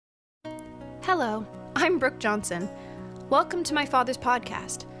Hello, I'm Brooke Johnson. Welcome to my father's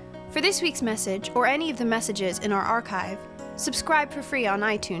podcast. For this week's message, or any of the messages in our archive, subscribe for free on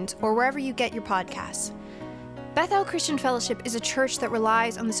iTunes or wherever you get your podcasts. Bethel Christian Fellowship is a church that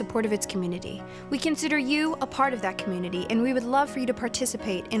relies on the support of its community. We consider you a part of that community, and we would love for you to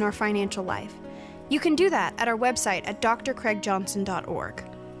participate in our financial life. You can do that at our website at drcraigjohnson.org.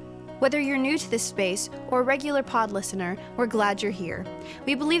 Whether you're new to this space or a regular pod listener, we're glad you're here.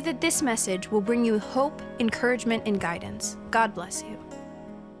 We believe that this message will bring you hope, encouragement, and guidance. God bless you.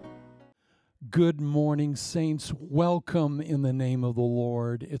 Good morning, saints. Welcome in the name of the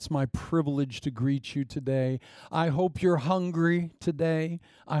Lord. It's my privilege to greet you today. I hope you're hungry today.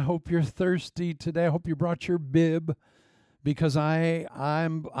 I hope you're thirsty today. I hope you brought your bib, because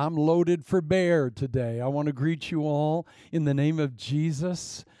I'm loaded for bear today. I want to greet you all in the name of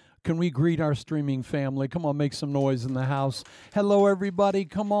Jesus. Can we greet our streaming family? Come on, make some noise in the house. Hello, everybody.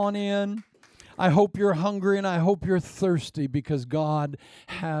 Come on in. I hope you're hungry and I hope you're thirsty, because God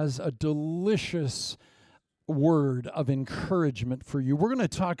has a delicious word of encouragement for you. We're going to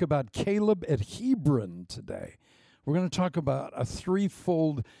talk about Caleb at Hebron today. We're going to talk about a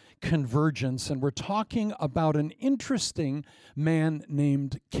threefold convergence, and we're talking about an interesting man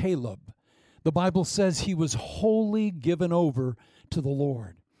named Caleb. The Bible says he was wholly given over to the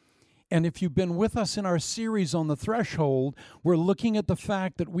Lord. And if you've been with us in our series on the Threshold, we're looking at the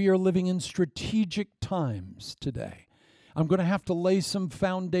fact that we are living in strategic times today. I'm going to have to lay some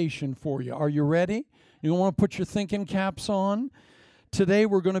foundation for you. Are you ready? You want to put your thinking caps on? Today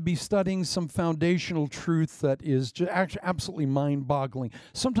we're going to be studying some foundational truth that is just absolutely mind-boggling.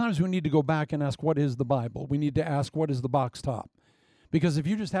 Sometimes we need to go back and ask, what is the Bible? We need to ask, what is the box top? Because if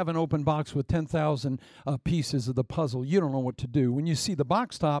you just have an open box with 10,000 pieces of the puzzle, you don't know what to do. When you see the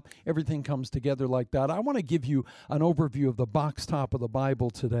box top, everything comes together like that. I want to give you an overview of the box top of the Bible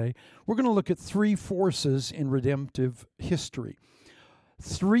today. We're going to look at three forces in redemptive history.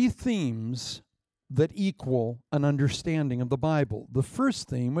 Three themes that equal an understanding of the Bible. The first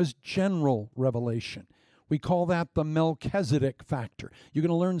theme was general revelation. We call that the Melchizedek factor. You're going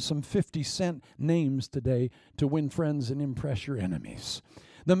to learn some 50-cent names today to win friends and impress your enemies.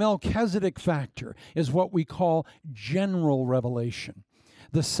 The Melchizedek factor is what we call general revelation.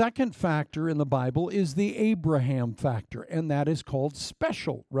 The second factor in the Bible is the Abraham factor, and that is called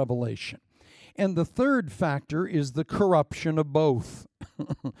special revelation. And the third factor is the corruption of both.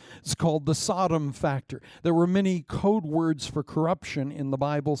 It's called the Sodom factor. There were many code words for corruption in the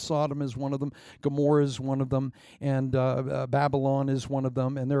Bible. Sodom is one of them, Gomorrah is one of them, and Babylon is one of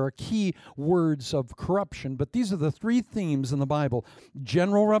them. And there are key words of corruption. But these are the three themes in the Bible: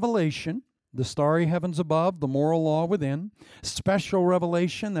 general revelation, the starry heavens above, the moral law within; special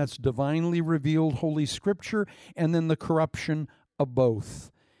revelation, that's divinely revealed Holy Scripture; and then the corruption of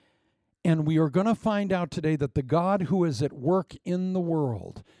both. And we are going to find out today that the God who is at work in the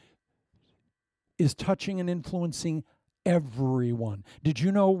world is touching and influencing everyone. Did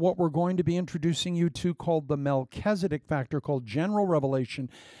you know what we're going to be introducing you to, called the Melchizedek factor, called general revelation?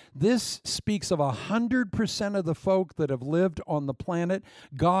 This speaks of 100% of the folk that have lived on the planet.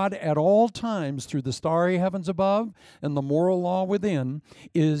 God at all times, through the starry heavens above and the moral law within,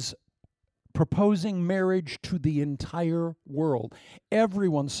 is proposing marriage to the entire world.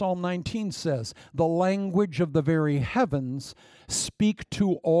 Everyone, Psalm 19 says, the language of the very heavens speak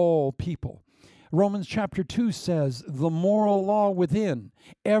to all people. Romans chapter 2 says, the moral law within.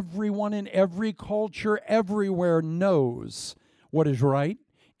 Everyone in every culture, everywhere knows what is right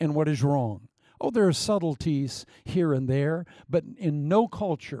and what is wrong. Oh, there are subtleties here and there, but in no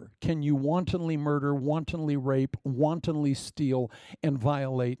culture can you wantonly murder, wantonly rape, wantonly steal, and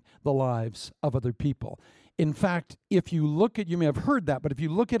violate the lives of other people. In fact, if you look at, you may have heard that, but if you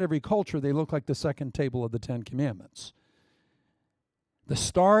look at every culture, they look like the second table of the Ten Commandments. The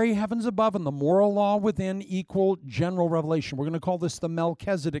starry heavens above and the moral law within equal general revelation. We're going to call this the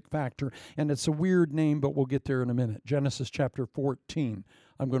Melchizedek factor, and it's a weird name, but we'll get there in a minute. Genesis chapter 14.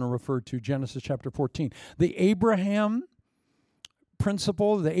 I'm going to refer to Genesis chapter 14. The Abraham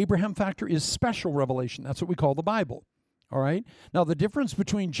principle, the Abraham factor, is special revelation. That's what we call the Bible. All right? Now, the difference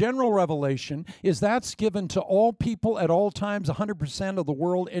between general revelation is that's given to all people at all times. 100% of the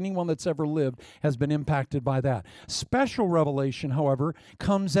world, anyone that's ever lived, has been impacted by that. Special revelation, however,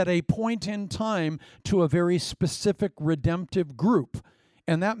 comes at a point in time to a very specific redemptive group.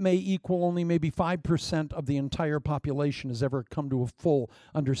 And that may equal only maybe 5% of the entire population has ever come to a full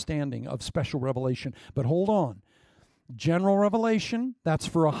understanding of special revelation. But hold on. General revelation, that's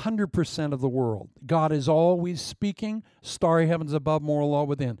for 100% of the world. God is always speaking, starry heavens above, moral law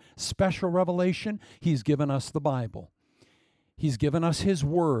within. Special revelation, He's given us the Bible. He's given us His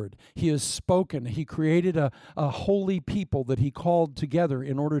word. He has spoken. He created a holy people that He called together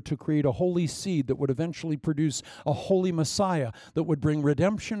in order to create a holy seed that would eventually produce a holy Messiah that would bring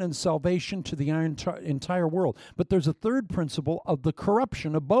redemption and salvation to the entire world. But there's a third principle of the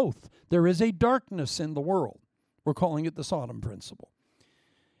corruption of both. There is a darkness in the world. We're calling it the Sodom principle.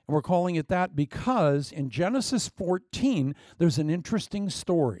 And we're calling it that because in Genesis 14, there's an interesting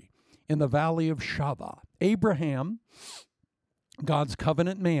story in the valley of Shavah. Abraham, God's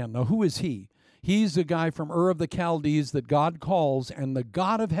covenant man. Now, who is he? He's the guy from Ur of the Chaldees that God calls, and the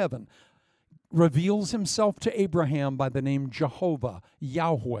God of heaven reveals Himself to Abraham by the name Jehovah,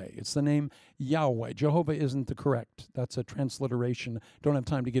 Yahweh. It's the name Yahweh. Jehovah isn't the correct. That's a transliteration. Don't have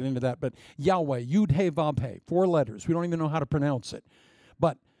time to get into that. But Yahweh, Yud He Vav He, 4 letters. We don't even know how to pronounce it.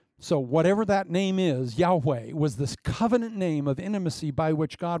 But so whatever that name is, Yahweh, was this covenant name of intimacy by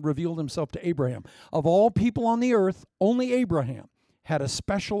which God revealed Himself to Abraham. Of all people on the earth, only Abraham had a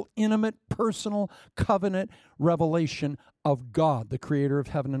special, intimate, personal covenant revelation of God, the creator of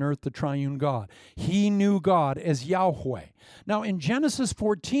heaven and earth, the triune God. He knew God as Yahweh. Now, in Genesis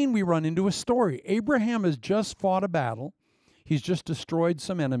 14, we run into a story. Abraham has just fought a battle. He's just destroyed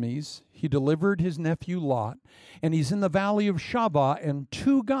some enemies. He delivered his nephew Lot, and he's in the valley of Shavah, and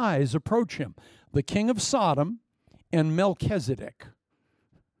 2 guys approach him, the king of Sodom and Melchizedek.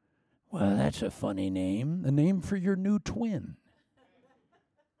 Well, that's a funny name, a name for your new twin.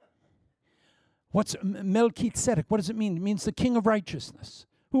 What's Melchizedek? What does it mean? It means the king of righteousness.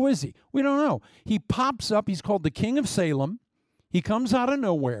 Who is he? We don't know. He pops up. He's called the king of Salem. He comes out of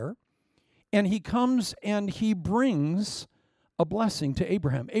nowhere, and he comes and he brings a blessing to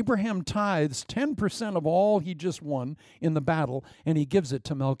Abraham. Abraham tithes 10% of all he just won in the battle, and he gives it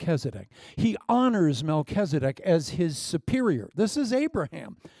to Melchizedek. He honors Melchizedek as his superior. This is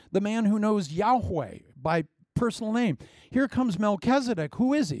Abraham, the man who knows Yahweh by personal name. Here comes Melchizedek.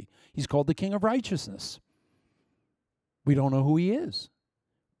 Who is he? He's called the king of righteousness. We don't know who he is,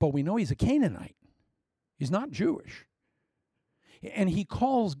 but we know he's a Canaanite. He's not Jewish. And he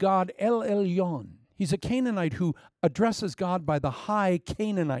calls God El Elyon. He's a Canaanite who addresses God by the high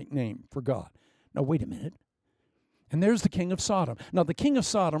Canaanite name for God. Now, wait a minute. And there's the king of Sodom. Now, the king of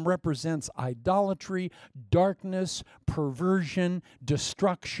Sodom represents idolatry, darkness, perversion,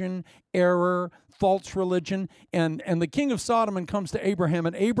 destruction, error, false religion. And the king of Sodom comes to Abraham,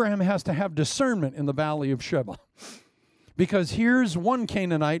 and Abraham has to have discernment in the valley of Shavah. Because here's one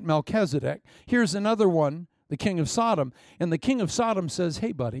Canaanite, Melchizedek. Here's another one, the king of Sodom. And the king of Sodom says,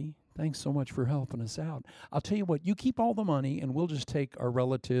 hey, buddy, thanks so much for helping us out. I'll tell you what, you keep all the money, and we'll just take our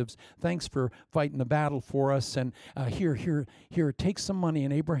relatives. Thanks for fighting the battle for us. And here, take some money.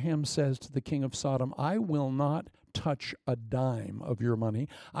 And Abraham says to the king of Sodom, I will not touch a dime of your money.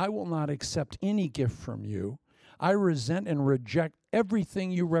 I will not accept any gift from you. I resent and reject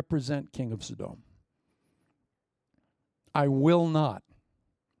everything you represent, king of Sodom. I will not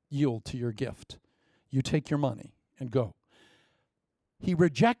yield to your gift. You take your money and go. He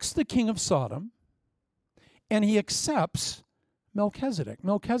rejects the king of Sodom, and he accepts Melchizedek.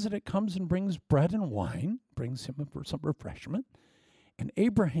 Melchizedek comes and brings bread and wine, brings him some refreshment, and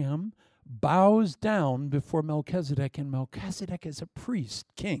Abraham bows down before Melchizedek, and Melchizedek as a priest,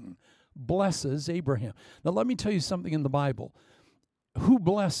 king, blesses Abraham. Now let me tell you something in the Bible. Who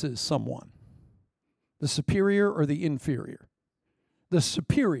blesses someone? The superior or the inferior? The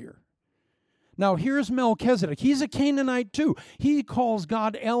superior. Now, here's Melchizedek. He's a Canaanite too. He calls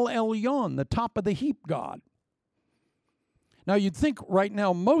God El Elyon, the top of the heap God. Now, you'd think right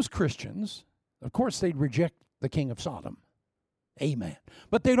now most Christians, of course, they'd reject the king of Sodom. Amen.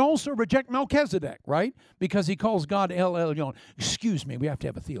 But they'd also reject Melchizedek, right? Because he calls God El Elyon. Excuse me, we have to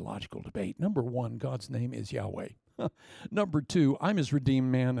have a theological debate. Number 1, God's name is Yahweh. Number 2, I'm his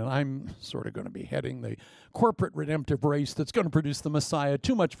redeemed man, and I'm sort of going to be heading the corporate redemptive race that's going to produce the Messiah.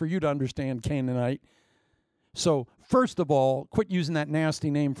 Too much for you to understand, Canaanite. So, first of all, quit using that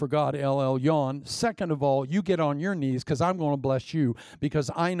nasty name for God, El Elyon. Second of all, you get on your knees because I'm going to bless you because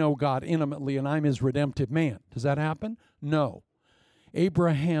I know God intimately and I'm his redemptive man. Does that happen? No.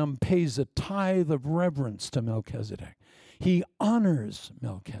 Abraham pays a tithe of reverence to Melchizedek. He honors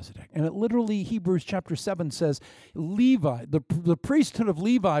Melchizedek. And it literally, Hebrews chapter 7 says, Levi, the priesthood of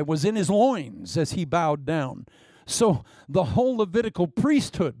Levi was in his loins as he bowed down. So the whole Levitical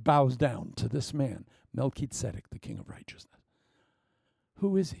priesthood bows down to this man, Melchizedek, the king of righteousness.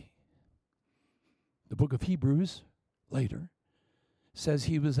 Who is he? The book of Hebrews, later, says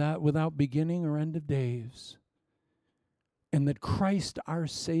he was without beginning or end of days, and that Christ our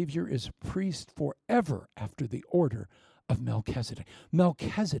Savior is priest forever after the order of Melchizedek.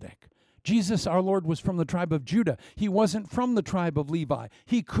 Melchizedek Jesus, our Lord, was from the tribe of Judah. He wasn't from the tribe of Levi.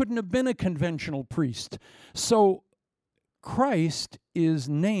 He couldn't have been a conventional priest. So Christ is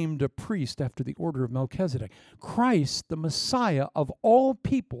named a priest after the order of Melchizedek. Christ, the Messiah of all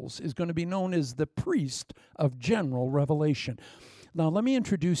peoples, is going to be known as the priest of general revelation. Now, let me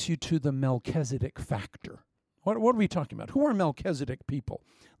introduce you to the Melchizedek factor. What are we talking about? Who are Melchizedek people?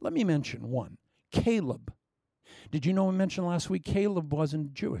 Let me mention one. Caleb. Did you know we mentioned last week Caleb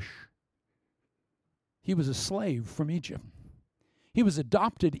wasn't Jewish? He was a slave from Egypt. He was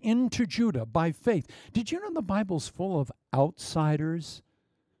adopted into Judah by faith. Did you know the Bible's full of outsiders,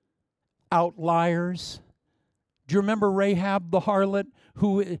 outliers? Do you remember Rahab the harlot?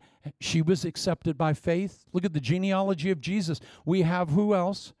 She was accepted by faith. Look at the genealogy of Jesus. We have who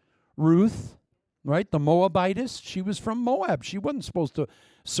else? Ruth, right? The Moabitess. She was from Moab. She wasn't supposed to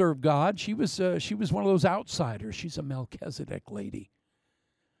serve God. She was one of those outsiders. She's a Melchizedek lady.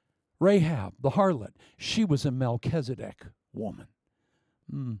 Rahab the harlot. She was a Melchizedek woman.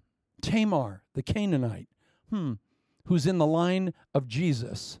 Tamar, the Canaanite, who's in the line of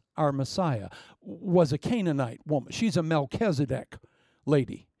Jesus, our Messiah, was a Canaanite woman. She's a Melchizedek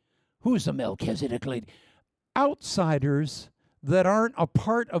lady. Who's a Melchizedek lady? Outsiders that aren't a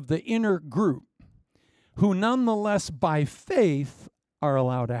part of the inner group, who nonetheless by faith are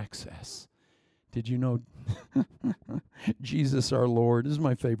allowed access. Did you know Jesus our Lord? This is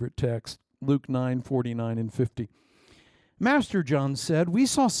my favorite text, Luke 9:49 and 50. Master, John said, we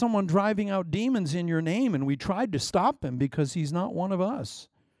saw someone driving out demons in your name, and we tried to stop him because he's not one of us.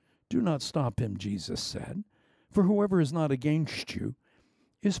 Do not stop him, Jesus said, for whoever is not against you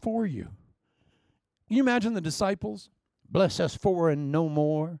is for you. Can you imagine the disciples? Bless us for and no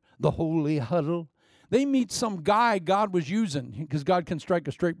more, the holy huddle. They meet some guy God was using, because God can strike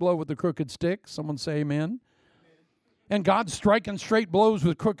a straight blow with a crooked stick. Someone say amen. And God's striking straight blows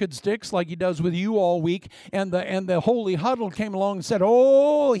with crooked sticks like he does with you all week. And the holy huddle came along and said,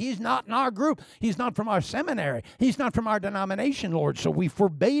 oh, he's not in our group. He's not from our seminary. He's not from our denomination, Lord. So we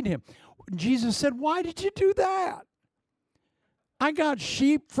forbade him. Jesus said, why did you do that? I got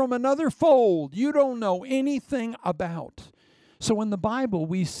sheep from another fold you don't know anything about. So in the Bible,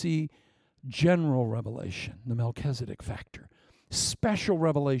 we see general revelation, the Melchizedek factor. Special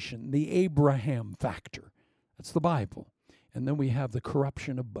revelation, the Abraham factor. That's the Bible. And then we have the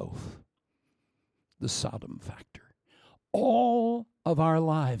corruption of both, the Sodom factor. All of our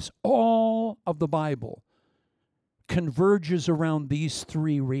lives, all of the Bible converges around these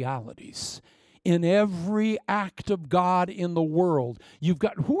three realities. In every act of God in the world, you've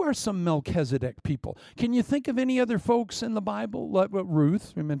got, who are some Melchizedek people? Can you think of any other folks in the Bible? Like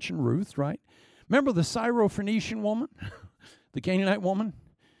Ruth, we mentioned Ruth, right? Remember the Syrophoenician woman, the Canaanite woman,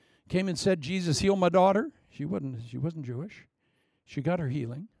 came and said, Jesus, heal my daughter. She wasn't Jewish. She got her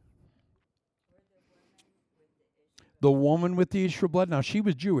healing. The woman with the issue of blood. Now, she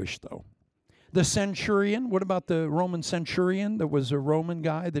was Jewish, though. The centurion, what about the Roman centurion? There was a Roman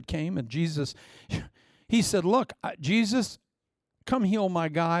guy that came, and Jesus, he said, look, Jesus, come heal my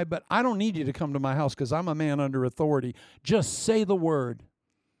guy, but I don't need you to come to my house because I'm a man under authority. Just say the word.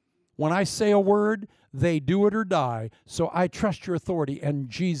 When I say a word, they do it or die. So I trust your authority. And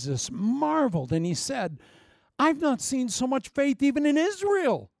Jesus marveled, and he said, I've not seen so much faith even in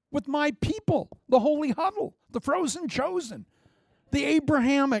Israel with my people, the holy huddle, the frozen chosen, the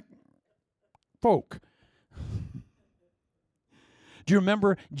Abrahamic folk. Do you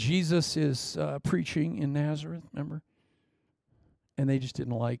remember Jesus is preaching in Nazareth, remember? And they just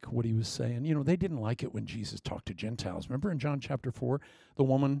didn't like what he was saying. You know, they didn't like it when Jesus talked to Gentiles. Remember in John chapter 4, the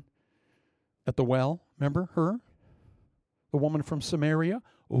woman at the well, remember her? The woman from Samaria?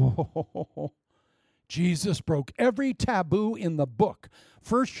 Oh, Jesus broke every taboo in the book.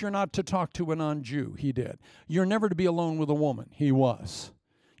 First, you're not to talk to a non-Jew. He did. You're never to be alone with a woman. He was.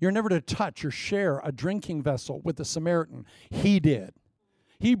 You're never to touch or share a drinking vessel with a Samaritan. He did.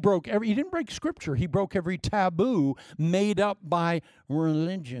 He didn't break scripture. He broke every taboo made up by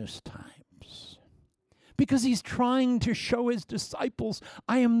religious types. Because he's trying to show his disciples,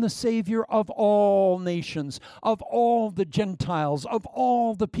 I am the Savior of all nations, of all the Gentiles, of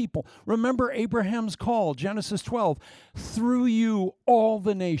all the people. Remember Abraham's call, Genesis 12, through you all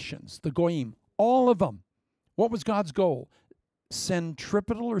the nations, the Goyim, all of them. What was God's goal?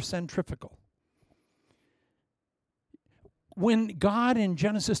 Centripetal or centrifugal? When God in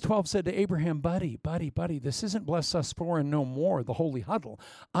Genesis 12 said to Abraham, buddy, this isn't bless us for and no more, the holy huddle.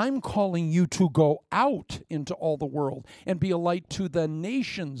 I'm calling you to go out into all the world and be a light to the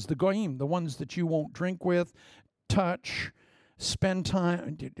nations, the goyim, the ones that you won't drink with, touch, spend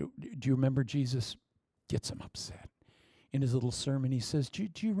time. Do you remember Jesus gets him upset? in his little sermon, he says, do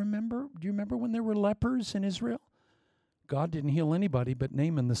you remember when there were lepers in Israel? God didn't heal anybody but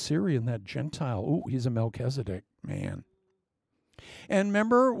Naaman the Syrian, that Gentile. Oh, he's a Melchizedek, man. And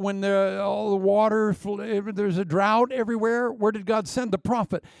remember when all the water, there's a drought everywhere? Where did God send the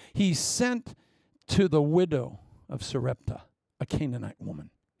prophet? He sent to the widow of Sarepta, a Canaanite woman,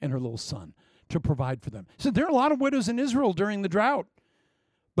 and her little son to provide for them. He said, there are a lot of widows in Israel during the drought,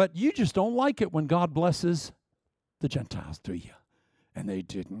 but you just don't like it when God blesses the Gentiles, do you? And they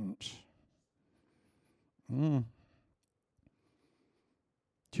didn't. Do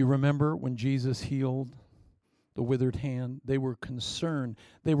you remember when Jesus healed the withered hand? They were concerned.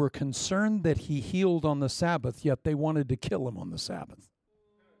 They were concerned that he healed on the Sabbath, yet they wanted to kill him on the Sabbath.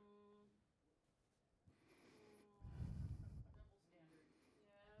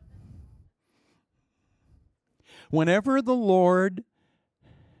 Whenever the Lord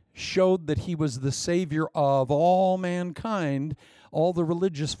showed that he was the Savior of all mankind, all the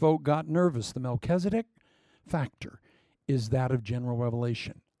religious folk got nervous. The Melchizedek factor is that of general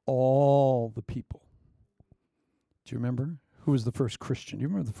revelation. All the people. Do you remember who was the first Christian? Do you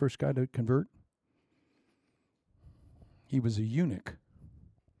remember the first guy to convert? He was a eunuch.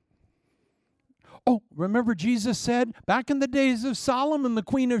 Oh, remember Jesus said, back in the days of Solomon, the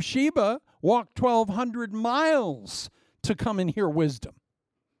Queen of Sheba walked 1,200 miles to come and hear wisdom.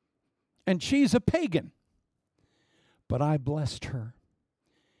 And she's a pagan. But I blessed her.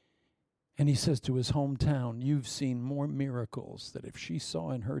 And he says to his hometown, you've seen more miracles that if she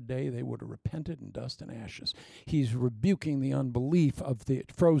saw in her day, they would have repented in dust and ashes. He's rebuking the unbelief of the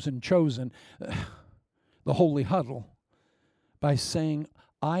frozen chosen, the holy huddle, by saying,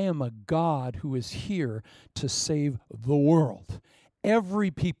 I am a God who is here to save the world. Every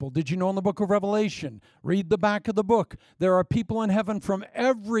people. Did you know in the book of Revelation? Read the back of the book. There are people in heaven from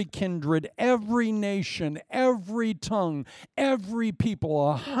every kindred, every nation, every tongue, every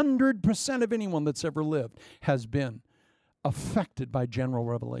people. 100% of anyone that's ever lived has been affected by general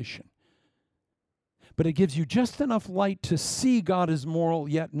revelation. But it gives you just enough light to see God as moral,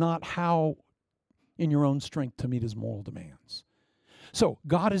 yet not how in your own strength to meet his moral demands. So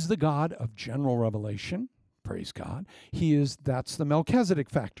God is the God of general revelation. Praise God. That's the Melchizedek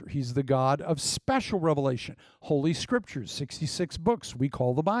factor. He's the God of special revelation. Holy Scriptures, 66 books we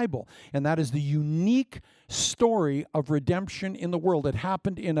call the Bible. And that is the unique story of redemption in the world. It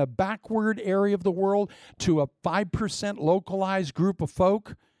happened in a backward area of the world to a 5% localized group of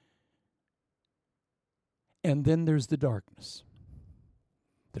folk. And then there's the darkness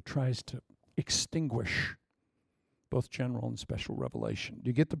that tries to extinguish both general and special revelation. Do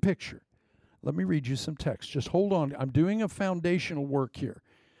you get the picture? Let me read you some text. Just hold on. I'm doing a foundational work here.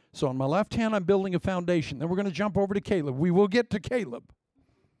 So on my left hand, I'm building a foundation. Then we're going to jump over to Caleb. We will get to Caleb.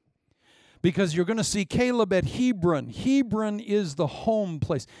 Because you're going to see Caleb at Hebron. Hebron is the home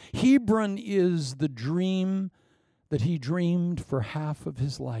place. Hebron is the dream that he dreamed for half of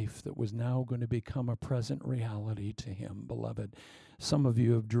his life that was now going to become a present reality to him, beloved. Some of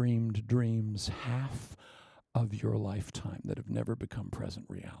you have dreamed dreams half of your lifetime that have never become present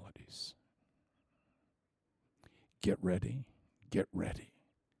realities. Get ready, get ready,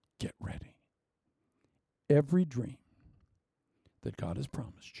 get ready. Every dream that God has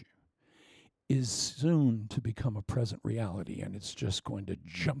promised you is soon to become a present reality, and it's just going to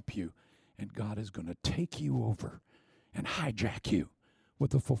jump you, and God is going to take you over and hijack you with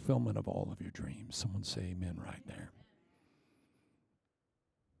the fulfillment of all of your dreams. Someone say amen right there.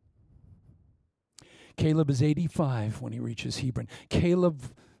 Caleb is 85 when he reaches Hebron. Caleb,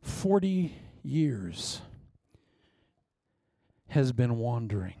 40 years has been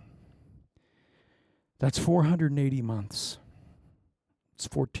wandering. That's 480 months. It's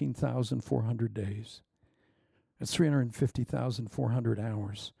 14,400 days. That's 350,400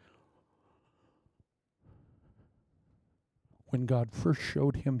 hours. When God first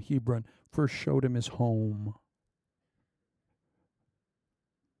showed him Hebron, first showed him his home.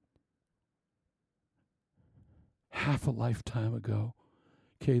 Half a lifetime ago,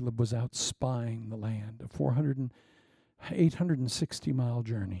 Caleb was out spying the land, a 860-mile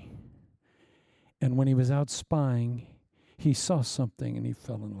journey. And when he was out spying, he saw something and he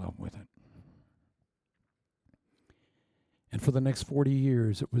fell in love with it. And for the next 40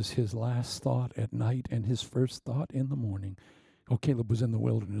 years, it was his last thought at night and his first thought in the morning. Oh, Caleb was in the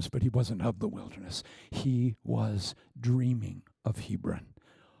wilderness, but he wasn't of the wilderness. He was dreaming of Hebron,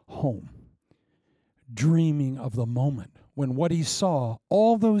 home. Dreaming of the moment when what he saw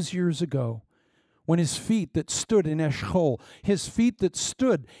all those years ago when his feet that stood in Eshcol, his feet that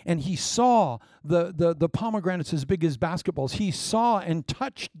stood, and he saw the pomegranates as big as basketballs. He saw and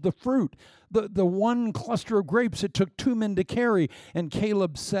touched the fruit, the one cluster of grapes it took 2 men to carry. And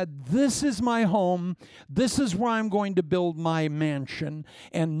Caleb said, this is my home. This is where I'm going to build my mansion,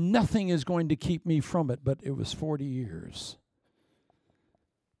 and nothing is going to keep me from it. But it was 40 years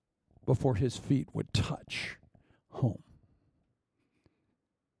before his feet would touch home.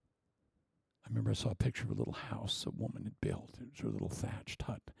 I remember I saw a picture of a little house a woman had built. It was her little thatched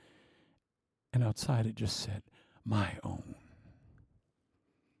hut. And outside it just said, my own.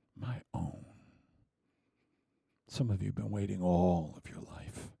 My own. Some of you have been waiting all of your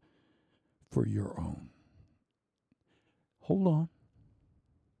life for your own. Hold on.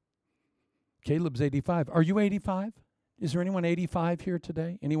 Caleb's 85. Are you 85? Is there anyone 85 here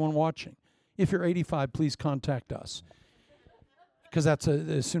today? Anyone watching? If you're 85, please contact us. Because that's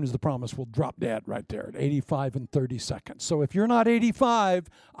as soon as the promise will drop dead right there at 85 and 30 seconds. So if you're not 85,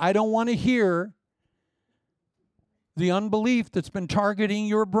 I don't want to hear the unbelief that's been targeting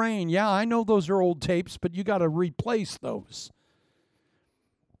your brain. Yeah, I know those are old tapes, but you got to replace those.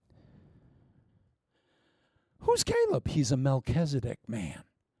 Who's Caleb? He's a Melchizedek man.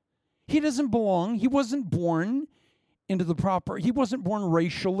 He doesn't belong. He wasn't born into the proper, he wasn't born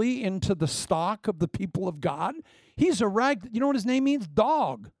racially into the stock of the people of God. He's a you know what his name means?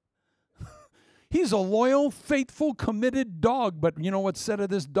 Dog. He's a loyal, faithful, committed dog. But you know what's said of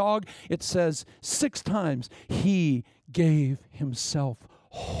this dog? It says 6 times, he gave himself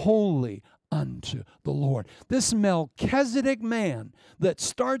wholly unto the Lord. This Melchizedek man that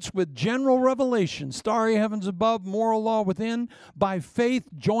starts with general revelation, starry heavens above, moral law within, by faith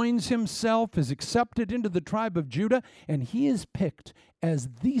joins himself, is accepted into the tribe of Judah, and he is picked as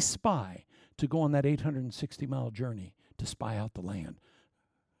the spy to go on that 860-mile journey to spy out the land.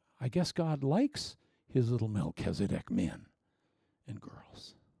 I guess God likes his little Melchizedek men and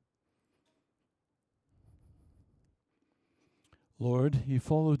girls. Lord, he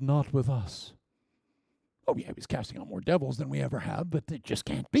followed not with us. Oh yeah, he's casting out more devils than we ever have, but it just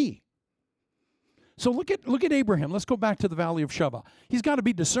can't be. So look at Abraham. Let's go back to the Valley of Sheva. He's got to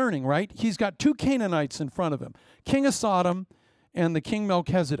be discerning, right? He's got 2 Canaanites in front of him, King of Sodom and the King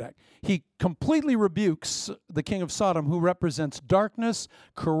Melchizedek. He completely rebukes the king of Sodom, who represents darkness,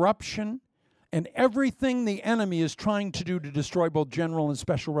 corruption, and everything the enemy is trying to do to destroy both general and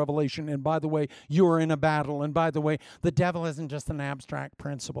special revelation. And by the way, you are in a battle. And by the way, the devil isn't just an abstract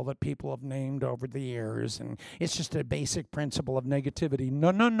principle that people have named over the years, and it's just a basic principle of negativity.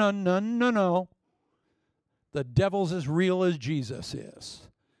 No, no, no, no, no, no. The devil's as real as Jesus is.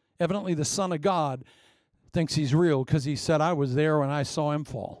 Evidently, the Son of God thinks he's real because he said, I was there when I saw him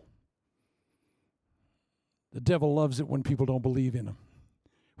fall. The devil loves it when people don't believe in him.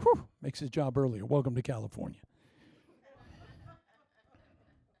 Whew, makes his job earlier. Welcome to California.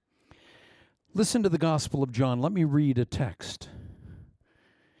 Listen to the Gospel of John. Let me read a text.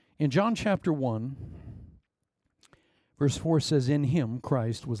 In John chapter 1, verse 4 says, in him,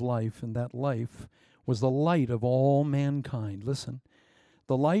 Christ, was life, and that life was the light of all mankind. Listen.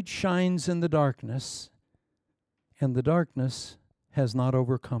 The light shines in the darkness, and the darkness has not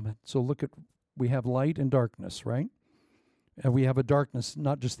overcome it. So look at, we have light and darkness, right? And we have a darkness,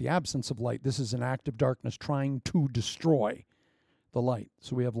 not just the absence of light. This is an act of darkness trying to destroy the light.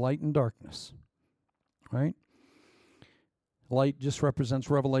 So we have light and darkness, right? Light just represents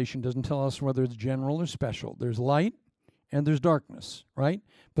revelation, doesn't tell us whether it's general or special. There's light and there's darkness, right?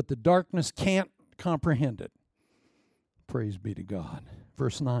 But the darkness can't comprehend it. Praise be to God.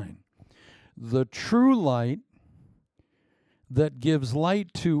 Verse 9. The true light that gives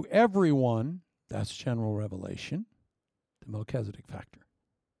light to everyone, that's general revelation, the Melchizedek factor,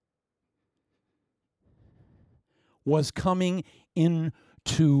 was coming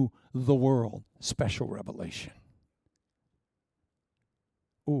into the world, special revelation.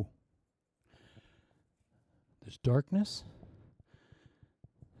 Ooh. There's darkness.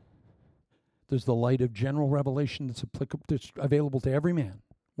 There's the light of general revelation that's applicable, that's available to every man,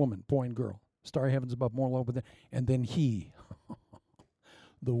 woman, boy, and girl. Starry heavens above, more love within. And then he,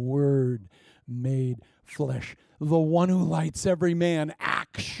 the Word made flesh, the one who lights every man,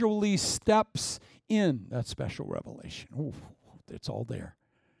 actually steps in that special revelation. Ooh, it's all there.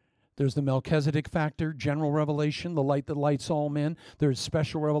 There's the Melchizedek factor, general revelation, the light that lights all men. There's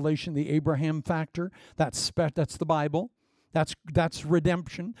special revelation, the Abraham factor. That's the Bible. That's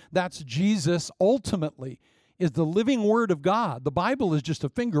redemption. That's Jesus. Ultimately, is the living Word of God. The Bible is just a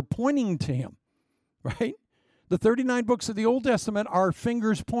finger pointing to Him, right? The 39 books of the Old Testament are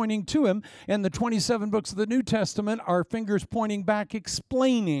fingers pointing to him, and the 27 books of the New Testament are fingers pointing back,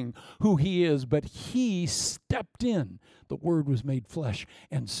 explaining who he is. But he stepped in. The Word was made flesh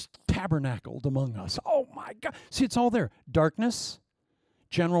and tabernacled among us. Oh my God. See, it's all there. Darkness,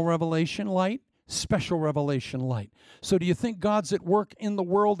 general revelation, light, special revelation, light. So do you think God's at work in the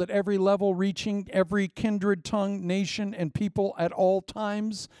world at every level, reaching every kindred, tongue, nation, and people at all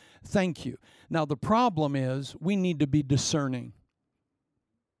times? Thank you. Now, the problem is we need to be discerning.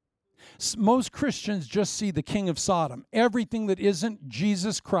 Most Christians just see the king of Sodom. Everything that isn't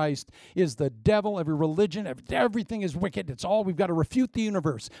Jesus Christ is the devil. Every religion, everything is wicked. It's all, we've got to refute the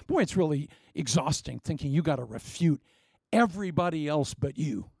universe. Boy, it's really exhausting thinking you got to refute everybody else but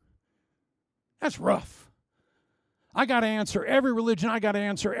you. That's rough. I got to answer every religion. I got to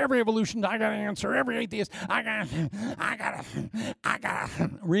answer every evolution. I got to answer every atheist. I got to.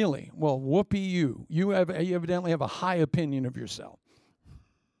 Really? Well, whoopee you. You evidently have a high opinion of yourself.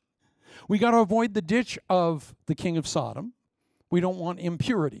 We got to avoid the ditch of the king of Sodom. We don't want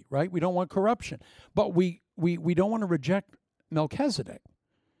impurity, right? We don't want corruption. But we don't want to reject Melchizedek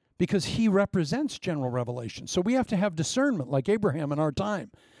because he represents general revelation. So we have to have discernment like Abraham in our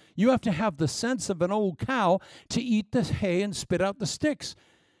time. You have to have the sense of an old cow to eat the hay and spit out the sticks,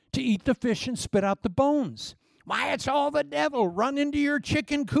 to eat the fish and spit out the bones. Why, it's all the devil. Run into your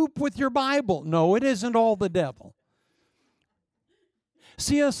chicken coop with your Bible. No, it isn't all the devil.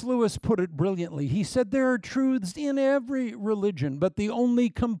 C.S. Lewis put it brilliantly. He said there are truths in every religion, but the only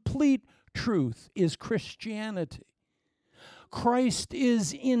complete truth is Christianity. Christ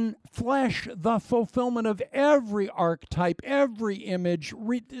is in flesh the fulfillment of every archetype, every image.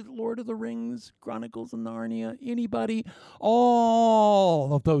 Read the Lord of the Rings, Chronicles of Narnia, anybody.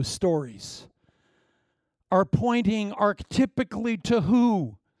 All of those stories are pointing archetypically to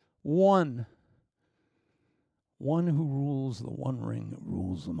who? One. One who rules the one ring that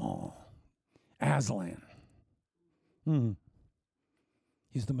rules them all. Aslan.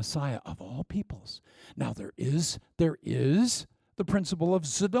 He's the Messiah of all peoples. Now there is the principle of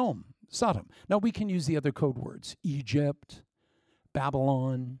Sodom. Now we can use the other code words. Egypt,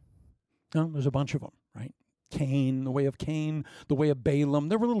 Babylon. No, there's a bunch of them, right? Cain, the way of Cain, the way of Balaam.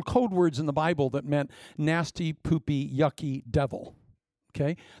 There were little code words in the Bible that meant nasty, poopy, yucky devil.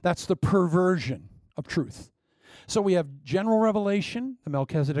 Okay? That's the perversion of truth. So we have general revelation, the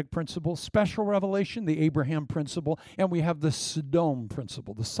Melchizedek principle, special revelation, the Abraham principle, and we have the Sodom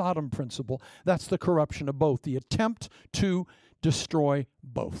principle, the Sodom principle. That's the corruption of both, the attempt to destroy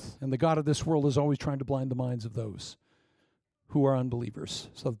both. And the God of this world is always trying to blind the minds of those who are unbelievers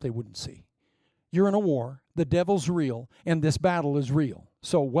so that they wouldn't see. You're in a war, the devil's real, and this battle is real.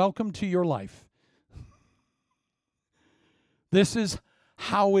 So welcome to your life. This is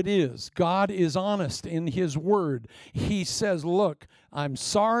how it is. God is honest in his word. He says, look, I'm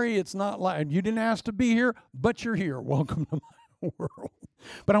sorry it's not like, you didn't ask to be here, but you're here. Welcome to my world.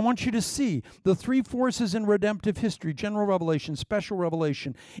 But I want you to see the three forces in redemptive history, general revelation, special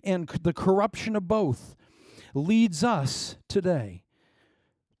revelation, and the corruption of both leads us today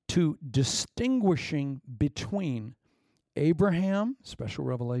to distinguishing between Abraham, special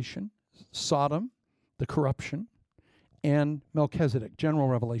revelation, Sodom, the corruption, and Melchizedek, general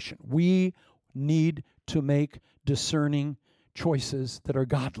revelation. We need to make discerning choices that are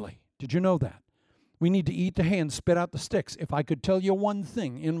godly. Did you know that? We need to eat the hay and spit out the sticks. If I could tell you one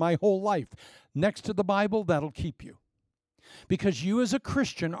thing in my whole life, next to the Bible, that'll keep you. Because you as a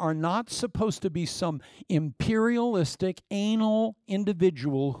Christian are not supposed to be some imperialistic, anal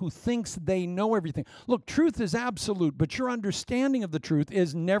individual who thinks they know everything. Look, truth is absolute, but your understanding of the truth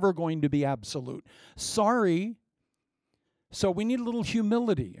is never going to be absolute. Sorry. So we need a little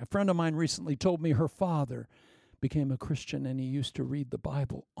humility. A friend of mine recently told me her father became a Christian and he used to read the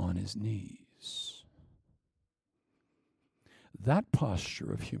Bible on his knees. That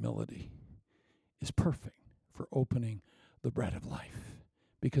posture of humility is perfect for opening the bread of life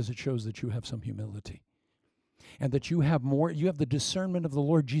because it shows that you have some humility and that you have the discernment of the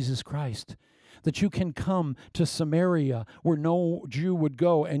Lord Jesus Christ, that you can come to Samaria where no Jew would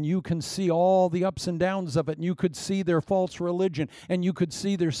go and you can see all the ups and downs of it, and you could see their false religion and you could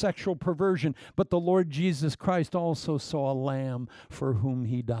see their sexual perversion, but the Lord Jesus Christ also saw a lamb for whom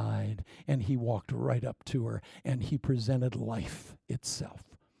he died, and he walked right up to her and he presented life itself.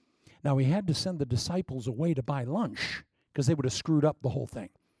 Now he had to send the disciples away to buy lunch because they would have screwed up the whole thing.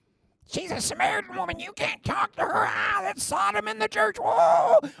 She's a Samaritan woman. You can't talk to her. That's Sodom in the church.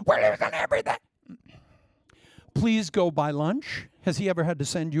 Whoa, we're losing everything. Please go buy lunch. Has he ever had to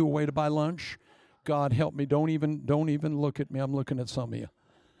send you away to buy lunch? God help me. Don't even look at me. I'm looking at some of you.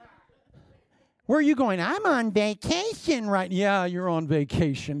 Where are you going? I'm on vacation right. Yeah, you're on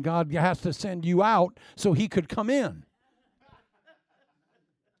vacation. God has to send you out so he could come in.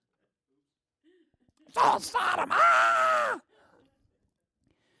 It's all Sodom. Ah!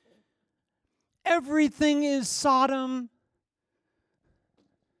 Everything is Sodom.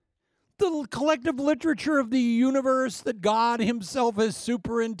 The collective literature of the universe that God himself has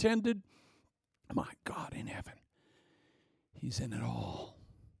superintended. My God in heaven. He's in it all.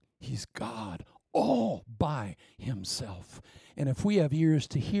 He's God all by himself. And if we have ears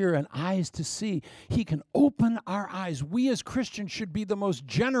to hear and eyes to see, he can open our eyes. We as Christians should be the most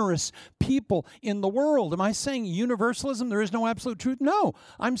generous people in the world. Am I saying universalism, there is no absolute truth? No.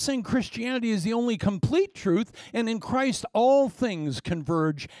 I'm saying Christianity is the only complete truth, and in Christ all things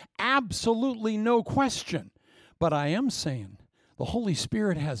converge. Absolutely no question. But I am saying the Holy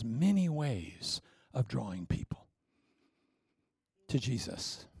Spirit has many ways of drawing people to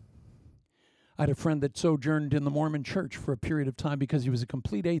Jesus. I had a friend that sojourned in the Mormon church for a period of time because he was a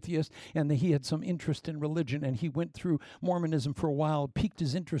complete atheist and he had some interest in religion, and he went through Mormonism for a while, piqued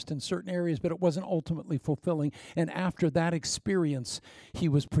his interest in certain areas, but it wasn't ultimately fulfilling. And after that experience, he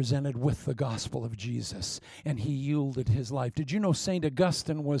was presented with the gospel of Jesus and he yielded his life. Did you know St.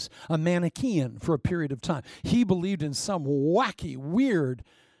 Augustine was a Manichaean for a period of time? He believed in some wacky, weird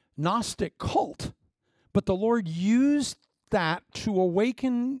Gnostic cult, but the Lord used that to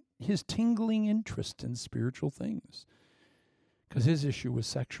awaken his tingling interest in spiritual things, because his issue was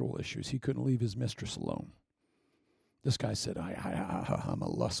sexual issues. He couldn't leave his mistress alone. This guy said, I'm a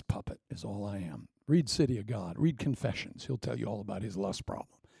lust puppet is all I am. Read City of God. Read Confessions. He'll tell you all about his lust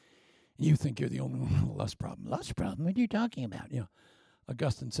problem. You think you're the only one with a lust problem. Lust problem? What are you talking about? You know,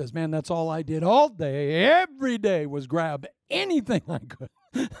 Augustine says, man, that's all I did all day, every day, was grab anything I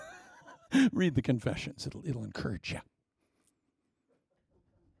could. Read the Confessions. It'll encourage you.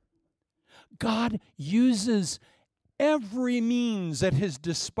 God uses every means at his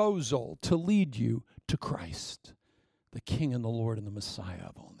disposal to lead you to Christ, the King and the Lord and the Messiah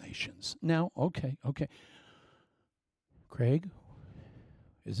of all nations. Now, okay. Craig,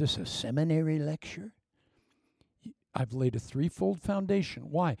 is this a seminary lecture? I've laid a threefold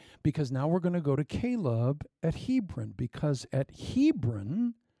foundation. Why? Because now we're going to go to Caleb at Hebron, because at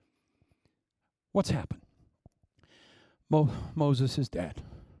Hebron, what's happened? Moses is dead.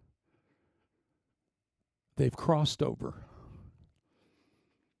 They've crossed over.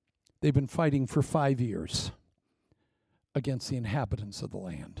 They've been fighting for 5 years against the inhabitants of the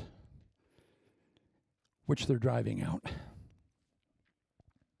land, which they're driving out.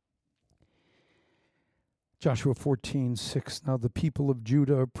 Joshua 14:6. Now the people of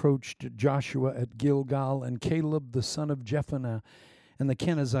Judah approached Joshua at Gilgal, and Caleb the son of Jephunneh and the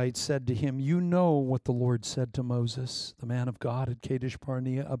Kenizzite said to him, you know what the Lord said to Moses, the man of God at Kadesh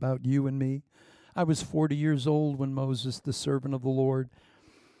Barnea, about you and me. I was 40 years old when Moses, the servant of the Lord,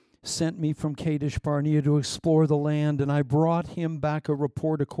 sent me from Kadesh Barnea to explore the land, and I brought him back a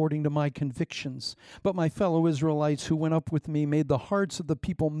report according to my convictions. But my fellow Israelites who went up with me made the hearts of the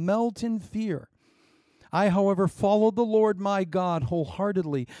people melt in fear. I, however, followed the Lord my God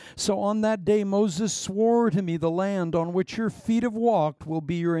wholeheartedly. So on that day Moses swore to me, the land on which your feet have walked will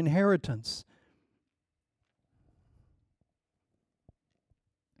be your inheritance,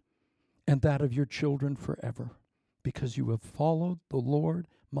 and that of your children forever, because you have followed the Lord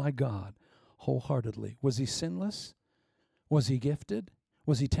my God wholeheartedly. Was he sinless? Was he gifted?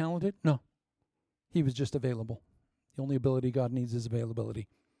 Was he talented? No. He was just available. The only ability God needs is availability.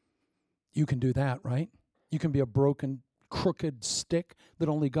 You can do that, right? You can be a broken, crooked stick that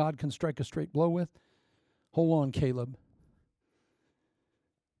only God can strike a straight blow with. Hold on, Caleb.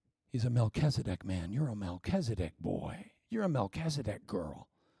 He's a Melchizedek man. You're a Melchizedek boy. You're a Melchizedek girl.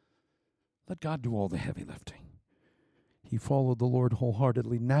 Let God do all the heavy lifting. He followed the Lord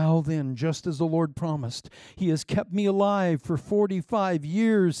wholeheartedly. Now then, just as the Lord promised, he has kept me alive for 45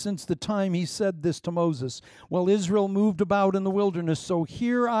 years since the time he said this to Moses, while Israel moved about in the wilderness. So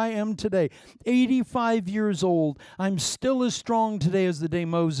here I am today, 85 years old. I'm still as strong today as the day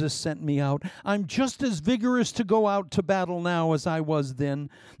Moses sent me out. I'm just as vigorous to go out to battle now as I was then.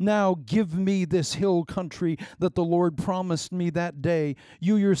 Now give me this hill country that the Lord promised me that day.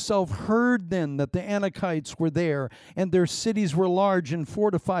 You yourself heard then that the Anakites were there, and their cities were large and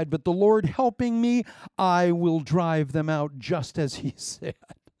fortified, but the Lord helping me, I will drive them out just as he said.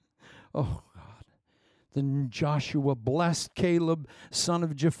 Oh, God. Then Joshua blessed Caleb, son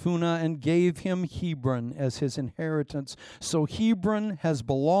of Jephunneh, and gave him Hebron as his inheritance. So Hebron has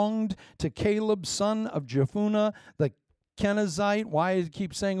belonged to Caleb, son of Jephunneh, the Kenizzite. Why do I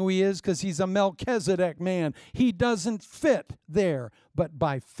keep saying who he is? Because he's a Melchizedek man. He doesn't fit there, but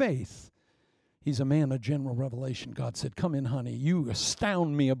by faith, He's a man of general revelation. God said, come in, honey. You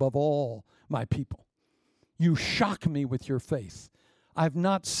astound me above all my people. You shock me with your faith. I've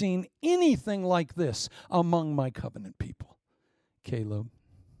not seen anything like this among my covenant people. Caleb.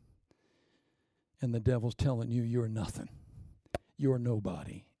 And the devil's telling you you're nothing. You're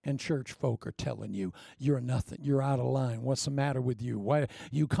nobody. And church folk are telling you you're nothing. You're out of line. What's the matter with you? Why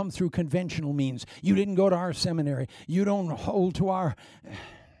you come through conventional means? You didn't go to our seminary. You don't hold to our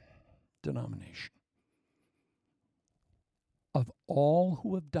denomination. Of all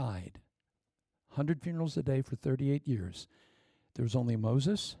who have died, 100 funerals a day for 38 years, there's only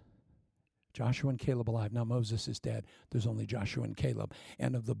Moses, Joshua, and Caleb alive. Now Moses is dead. There's only Joshua and Caleb.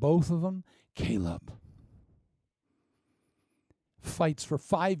 And of the both of them, Caleb fights for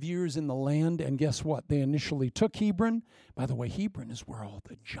 5 years in the land, and guess what? They initially took Hebron. By the way, Hebron is where all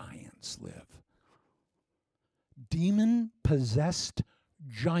the giants live. Demon-possessed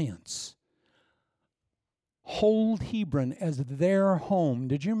giants hold Hebron as their home.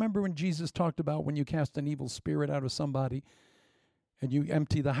 Did you remember when Jesus talked about when you cast an evil spirit out of somebody and you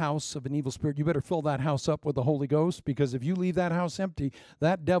empty the house of an evil spirit, you better fill that house up with the Holy Ghost, because if you leave that house empty,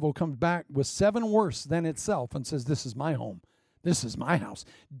 that devil comes back with 7 worse than itself and says, this is my home. This is my house.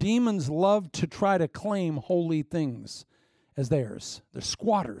 Demons love to try to claim holy things as theirs. They're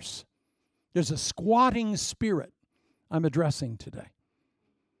squatters. There's a squatting spirit I'm addressing today.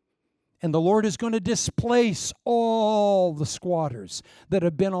 And the Lord is going to displace all the squatters that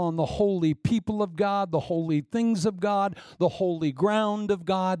have been on the holy people of God, the holy things of God, the holy ground of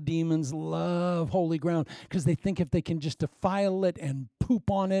God. Demons love holy ground because they think if they can just defile it and poop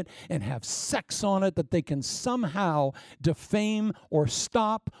on it and have sex on it, that they can somehow defame or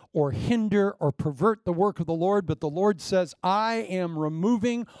stop or hinder or pervert the work of the Lord. But the Lord says, I am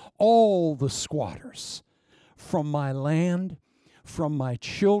removing all the squatters from my land, from my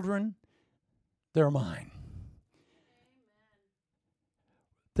children. They're mine.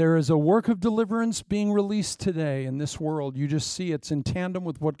 There is a work of deliverance being released today in this world. You just see it's in tandem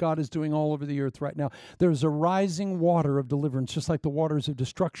with what God is doing all over the earth right now. There's a rising water of deliverance, just like the waters of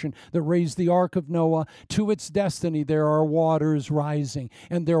destruction that raised the ark of Noah to its destiny. There are waters rising,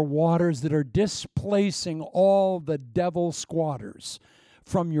 and there are waters that are displacing all the devil squatters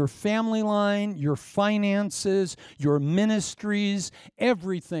from your family line, your finances, your ministries,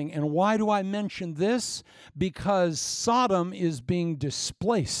 everything. And why do I mention this? Because Sodom is being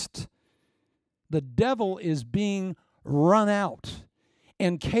displaced. The devil is being run out.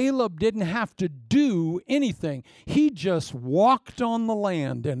 And Caleb didn't have to do anything. He just walked on the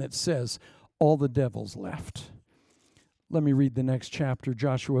land, and it says all the devils left. Let me read the next chapter,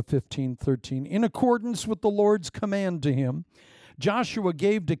 Joshua 15:13. In accordance with the Lord's command to him, Joshua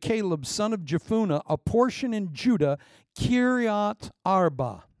gave to Caleb, son of Jephunneh, a portion in Judah, Kiriath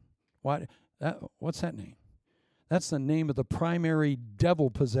Arba. What's that name? That's the name of the primary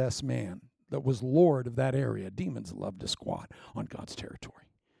devil-possessed man that was lord of that area. Demons love to squat on God's territory.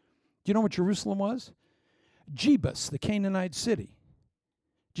 Do you know what Jerusalem was? Jebus, the Canaanite city.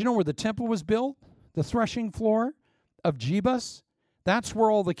 Do you know where the temple was built? The threshing floor of Jebus? That's where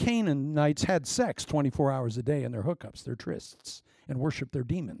all the Canaanites had sex 24 hours a day in their hookups, their trysts, and worshiped their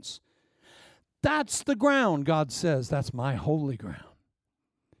demons. That's the ground, God says. That's my holy ground.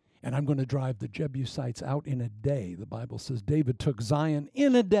 And I'm going to drive the Jebusites out in a day. The Bible says David took Zion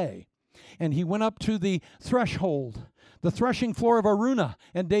in a day. And he went up to the threshold, the threshing floor of Aruna.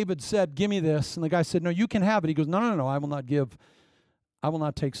 And David said, give me this. And the guy said, no, you can have it. He goes, no, I will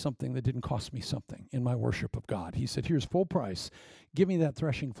not take something that didn't cost me something in my worship of God. He said, here's full price. Give me that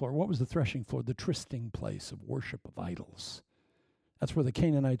threshing floor. What was the threshing floor? The trysting place of worship of idols. That's where the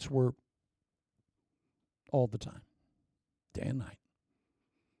Canaanites were all the time, day and night.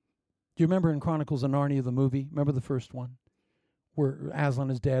 Do you remember in Chronicles of Narnia, the movie? Remember the first one? Where Aslan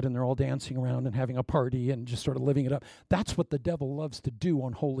is dead and they're all dancing around and having a party and just sort of living it up. That's what the devil loves to do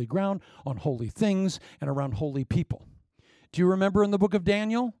on holy ground, on holy things, and around holy people. Do you remember in the book of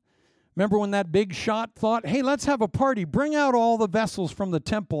Daniel? Remember when that big shot thought, hey, let's have a party. Bring out all the vessels from the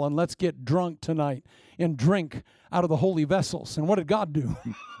temple and let's get drunk tonight and drink out of the holy vessels. And what did God do?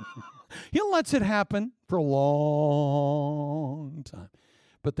 He lets it happen for a long time.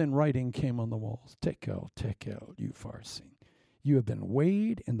 But then writing came on the walls. Tekel, you Pharisee. You have been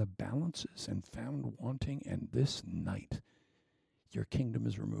weighed in the balances and found wanting, and this night your kingdom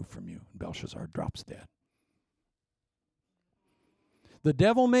is removed from you. And Belshazzar drops dead. The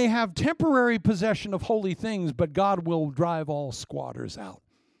devil may have temporary possession of holy things, but God will drive all squatters out.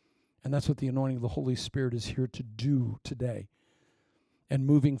 And that's what the anointing of the Holy Spirit is here to do today. And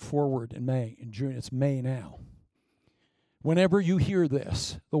moving forward in May, in June, it's May now. Whenever you hear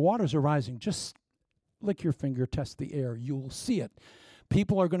this, the waters are rising, just lick your finger, test the air. You'll see it.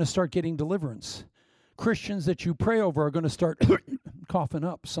 People are going to start getting deliverance. Christians that you pray over are going to start coughing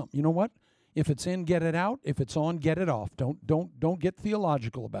up something. You know what? If it's in, get it out. If it's on, get it off. Don't get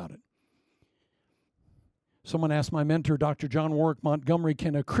theological about it. Someone asked my mentor, Dr. John Warwick Montgomery,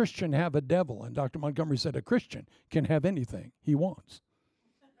 can a Christian have a devil? And Dr. Montgomery said, a Christian can have anything he wants.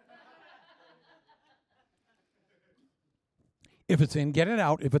 If it's in, get it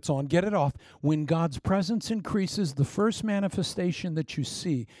out. If it's on, get it off. When God's presence increases, the first manifestation that you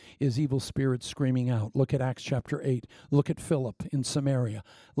see is evil spirits screaming out. Look at Acts chapter 8. Look at Philip in Samaria.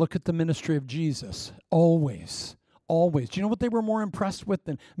 Look at the ministry of Jesus. Always. Do you know what they were more impressed with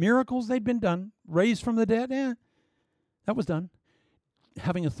than miracles? They'd been done. Raised from the dead? That was done.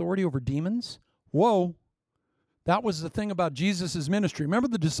 Having authority over demons? Whoa. That was the thing about Jesus' ministry. Remember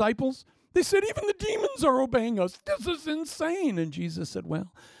the disciples? They said, even the demons are obeying us. This is insane. And Jesus said,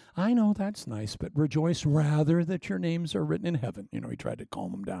 well, I know that's nice, but rejoice rather that your names are written in heaven. You know, he tried to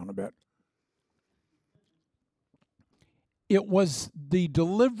calm them down a bit. It was the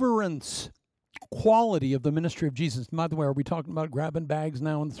deliverance quality of the ministry of Jesus. By the way, are we talking about grabbing bags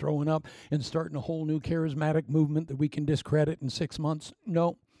now and throwing up and starting a whole new charismatic movement that we can discredit in 6 months?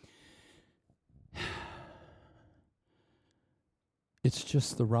 No. It's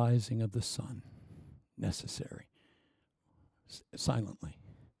just the rising of the sun, necessary, silently,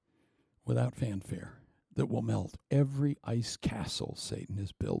 without fanfare, that will melt every ice castle Satan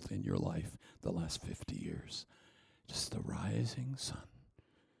has built in your life the last 50 years. Just the rising sun.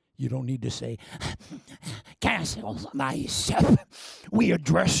 You don't need to say, castles of ice, we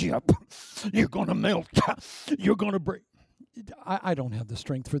address you, you're going to melt, you're going to break. I don't have the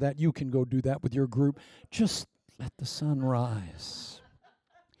strength for that. You can go do that with your group. Just let the sun rise.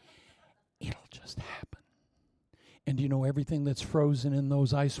 It'll just happen. And you know, everything that's frozen in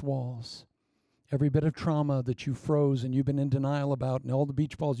those ice walls, every bit of trauma that you froze and you've been in denial about, and all the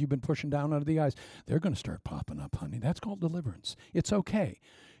beach balls you've been pushing down out of the ice, they're going to start popping up, honey. That's called deliverance. It's okay.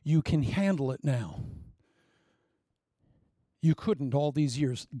 You can handle it now. You couldn't all these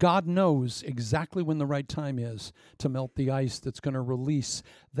years. God knows exactly when the right time is to melt the ice that's going to release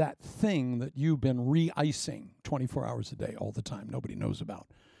that thing that you've been re-icing 24 hours a day all the time. Nobody knows about.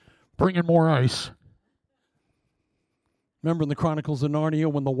 Bring in more ice. Remember in the Chronicles of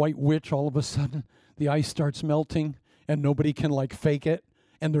Narnia when the White Witch, all of a sudden, the ice starts melting and nobody can fake it,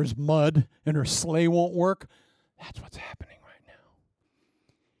 and there's mud and her sleigh won't work? That's what's happening right now.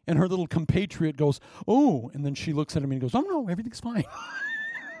 And her little compatriot goes, oh, and then she looks at him and goes, oh no, everything's fine.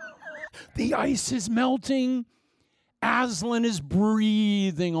 The ice is melting. Aslan is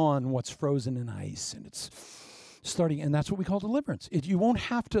breathing on what's frozen in ice, and it's starting, and that's what we call deliverance. You won't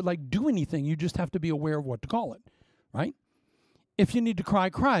have to do anything. You just have to be aware of what to call it, right? If you need to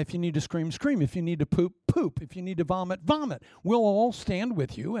cry, cry. If you need to scream, scream. If you need to poop, poop. If you need to vomit, vomit. We'll all stand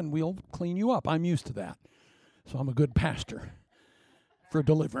with you, and we'll clean you up. I'm used to that. So I'm a good pastor for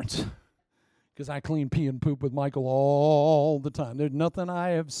deliverance, because I clean pee and poop with Michael all the time. There's nothing I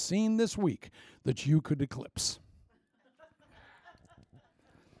have seen this week that you could eclipse.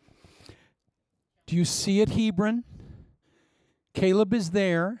 Do you see it, Hebron? Caleb is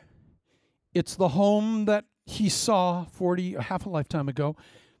there. It's the home that he saw half a lifetime ago.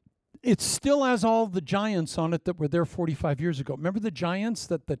 It still has all the giants on it that were there 45 years ago. Remember the giants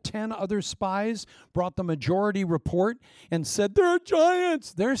that the 10 other spies brought the majority report and said, they're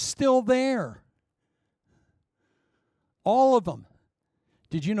giants. They're still there. All of them.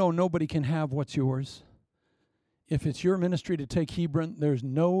 Did you know nobody can have what's yours? If it's your ministry to take Hebron, there's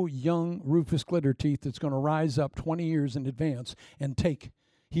no young Rufus Glitterteeth that's going to rise up 20 years in advance and take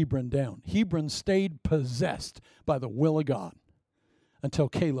Hebron down. Hebron stayed possessed by the will of God until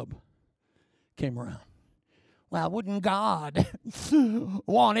Caleb came around. Well, wouldn't God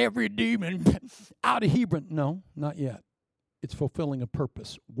want every demon out of Hebron? No, not yet. It's fulfilling a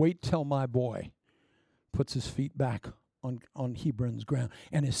purpose. Wait till my boy puts his feet back on Hebron's ground.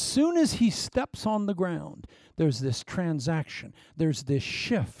 And as soon as he steps on the ground, there's this transaction. There's this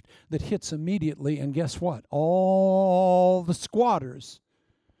shift that hits immediately. And guess what? All the squatters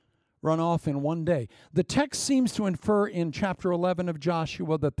run off in one day. The text seems to infer in chapter 11 of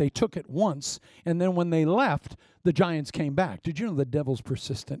Joshua that they took it once, and then when they left, the giants came back. Did you know the devil's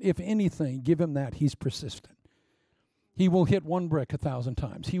persistent? If anything, give him that. He's persistent. He will hit one brick 1,000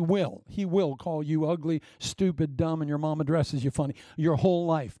 times. He will. He will call you ugly, stupid, dumb, and your mama dresses you funny your whole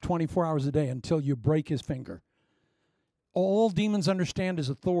life, 24 hours a day, until you break his finger. All demons understand is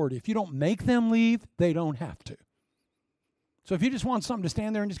authority. If you don't make them leave, they don't have to. So if you just want something to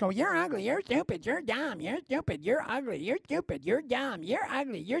stand there and just go, you're ugly, you're stupid, you're dumb, you're stupid, you're ugly, you're stupid, you're dumb, you're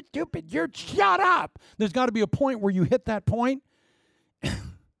ugly, you're stupid, you're shut up. There's got to be a point where you hit that point,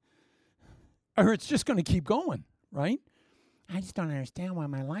 or it's just going to keep going, right? I just don't understand why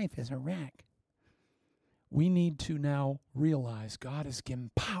my life is a wreck. We need to now realize God is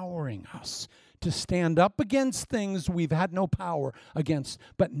empowering us to stand up against things we've had no power against,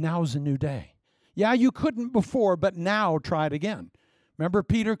 but now's a new day. Yeah, you couldn't before, but now try it again. Remember,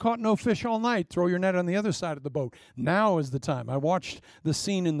 Peter caught no fish all night. Throw your net on the other side of the boat. Now is the time. I watched the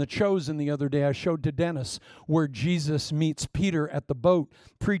scene in The Chosen the other day. I showed to Dennis where Jesus meets Peter at the boat,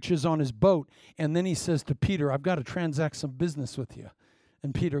 preaches on his boat, and then he says to Peter, I've got to transact some business with you.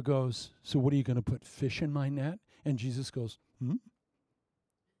 And Peter goes, so what are you going to put fish in my net? And Jesus goes,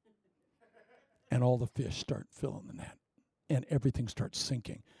 And all the fish start filling the net. And everything starts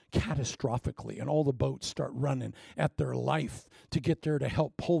sinking catastrophically. And all the boats start running at their life to get there to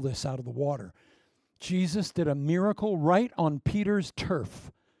help pull this out of the water. Jesus did a miracle right on Peter's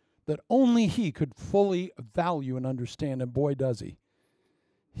turf that only he could fully value and understand. And boy, does he.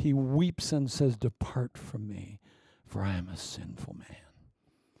 He weeps and says, depart from me, for I am a sinful man.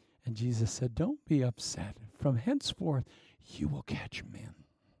 And Jesus said, don't be upset. From henceforth, you will catch men.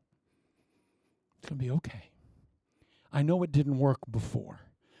 It's going to be okay. I know it didn't work before,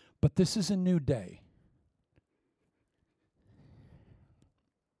 but this is a new day.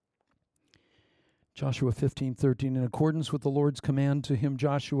 Joshua 15:13, in accordance with the Lord's command to him,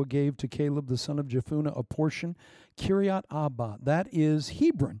 Joshua gave to Caleb the son of Jephunneh a portion, Kiryat Arba, that is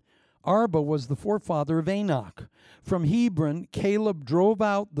Hebron. Arba was the forefather of Enoch. From Hebron, Caleb drove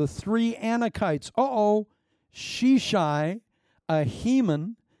out the 3 Anakites, Shishai,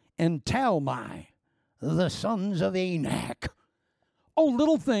 Ahiman, and Talmai, the sons of Enoch. Oh,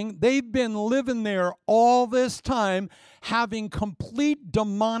 little thing, they've been living there all this time, having complete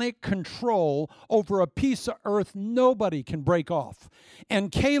demonic control over a piece of earth nobody can break off.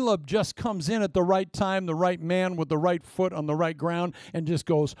 And Caleb just comes in at the right time, the right man with the right foot on the right ground, and just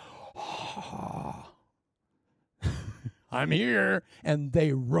goes, I'm here. And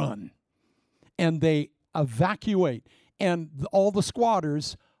they run. And they evacuate. And all the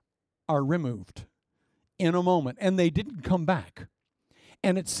squatters are removed in a moment. And they didn't come back.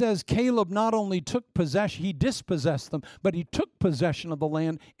 And it says Caleb not only took possession, he dispossessed them, but he took possession of the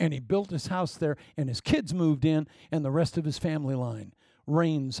land and he built his house there and his kids moved in and the rest of his family line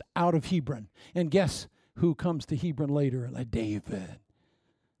reigns out of Hebron. And guess who comes to Hebron later? David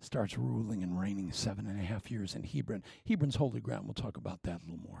starts ruling and reigning 7.5 years in Hebron. Hebron's holy ground. We'll talk about that a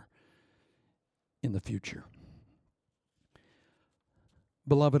little more in the future.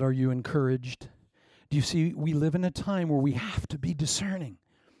 Beloved, are you encouraged? Do you see, we live in a time where we have to be discerning.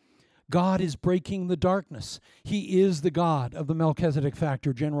 God is breaking the darkness. He is the God of the Melchizedek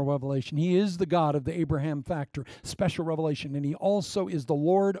factor, general revelation. He is the God of the Abraham factor, special revelation. And he also is the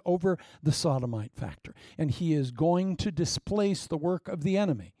Lord over the Sodomite factor. And he is going to displace the work of the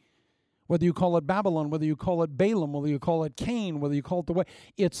enemy. Whether you call it Babylon, whether you call it Balaam, whether you call it Cain, whether you call it the way,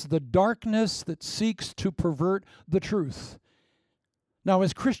 it's the darkness that seeks to pervert the truth. Now,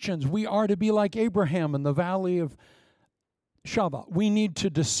 as Christians, we are to be like Abraham in the valley of Shavah. We need to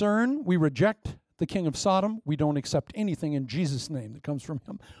discern. We reject the king of Sodom. We don't accept anything in Jesus' name that comes from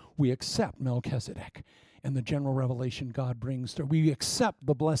him. We accept Melchizedek and the general revelation God brings to. We accept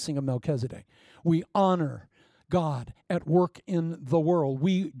the blessing of Melchizedek. We honor God at work in the world.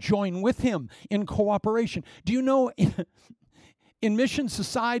 We join with him in cooperation. Do you know, in mission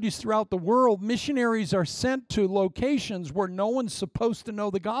societies throughout the world, missionaries are sent to locations where no one's supposed to know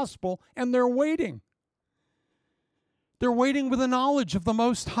the gospel, and they're waiting. They're waiting with a knowledge of the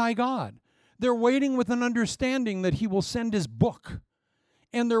Most High God. They're waiting with an understanding that he will send his book.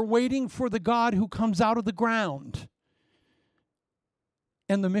 And they're waiting for the God who comes out of the ground.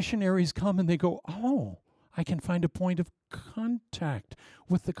 And the missionaries come and they go, oh, I can find a point of contact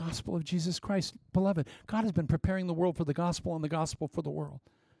with the gospel of Jesus Christ. Beloved, God has been preparing the world for the gospel and the gospel for the world.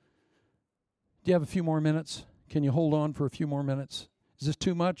 Do you have a few more minutes? Can you hold on for a few more minutes? Is this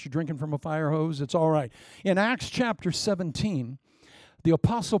too much? You're drinking from a fire hose? It's all right. In Acts chapter 17, the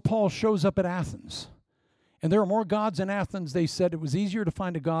Apostle Paul shows up at Athens. And there are more gods in Athens. They said it was easier to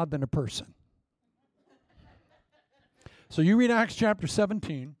find a god than a person. So you read Acts chapter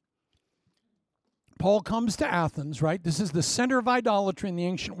 17. Paul comes to Athens, right? This is the center of idolatry in the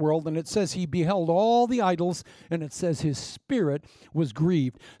ancient world, and it says he beheld all the idols, and it says his spirit was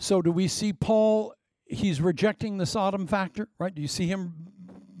grieved. So do we see Paul, he's rejecting the Sodom factor, right? Do you see him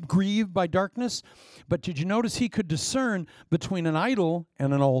grieved by darkness? But did you notice he could discern between an idol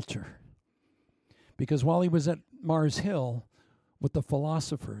and an altar? Because while he was at Mars Hill, with the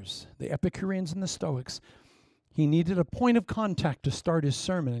philosophers, the Epicureans and the Stoics. He needed a point of contact to start his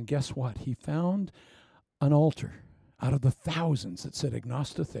sermon, and guess what? He found an altar out of the thousands that said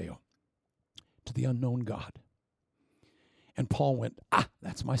Agnosto Theo, to the unknown God. And Paul went,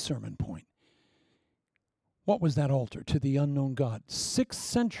 that's my sermon point. What was that altar? To the unknown God. 6th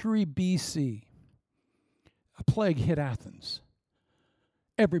century BC, a plague hit Athens.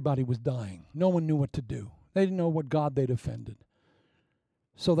 Everybody was dying. No one knew what to do. They didn't know what God they'd offended.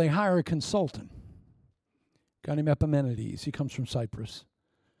 So they hire a consultant. Guy named Epimenides. He comes from Cyprus.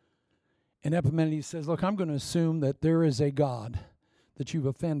 And Epimenides says, look, I'm going to assume that there is a God that you've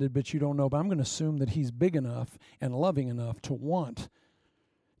offended, but you don't know. But I'm going to assume that he's big enough and loving enough to want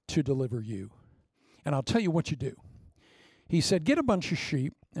to deliver you. And I'll tell you what you do. He said, get a bunch of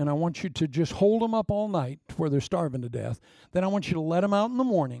sheep, and I want you to just hold them up all night where they're starving to death. Then I want you to let them out in the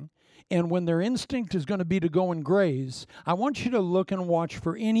morning. And when their instinct is going to be to go and graze, I want you to look and watch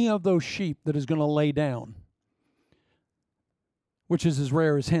for any of those sheep that is going to lay down, which is as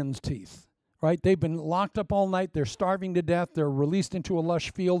rare as hen's teeth, right? They've been locked up all night. They're starving to death. They're released into a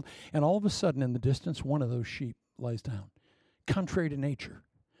lush field. And all of a sudden, in the distance, one of those sheep lays down, contrary to nature.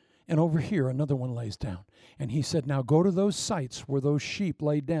 And over here, another one lays down. And he said, now go to those sites where those sheep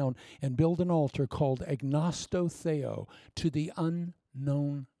lay down and build an altar called Agnosto Theo, to the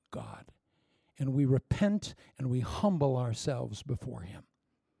unknown God. And we repent and we humble ourselves before him.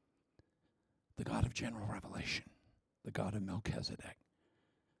 The God of general revelation, the God of Melchizedek.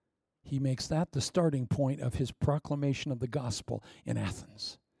 He makes that the starting point of his proclamation of the gospel in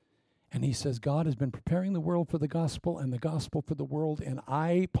Athens. And he says, God has been preparing the world for the gospel and the gospel for the world. And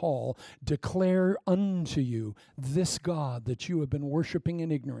I, Paul, declare unto you this God that you have been worshiping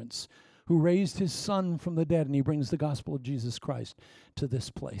in ignorance, who raised his son from the dead. And he brings the gospel of Jesus Christ to this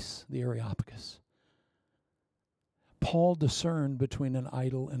place, the Areopagus. Paul discerned between an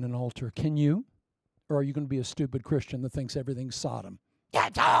idol and an altar. Can you? Or are you going to be a stupid Christian that thinks everything's Sodom?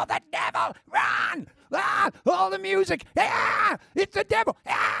 It's all the devil. Run! All the music. It's the devil.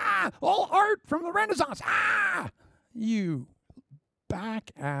 All art from the Renaissance. You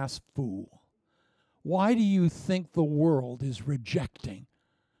back-ass fool. Why do you think the world is rejecting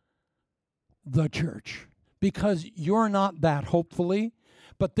the church? Because you're not that, hopefully,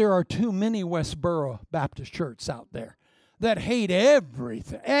 but there are too many Westboro Baptist churches out there that hate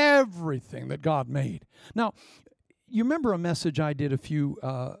everything that God made. Now, you remember a message I did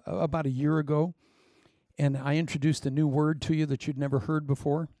about a year ago, and I introduced a new word to you that you'd never heard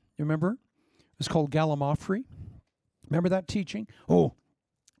before. You remember? It was called gallimaufry. Remember that teaching? Oh,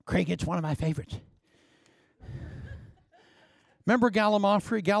 Craig, it's one of my favorites. Remember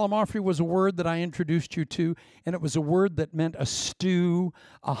gallimaufry? Gallimaufry was a word that I introduced you to, and it was a word that meant a stew,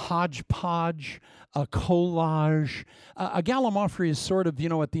 a hodgepodge, a collage. A gallimaufry is sort of,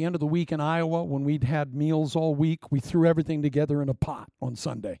 at the end of the week in Iowa, when we'd had meals all week, we threw everything together in a pot on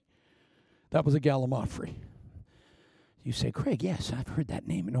Sunday. That was a gallimaufry. You say, Craig, yes, I've heard that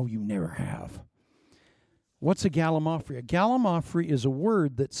name. No, you never have. What's a gallimaufry? A gallimaufry is a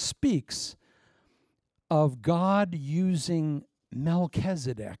word that speaks of God using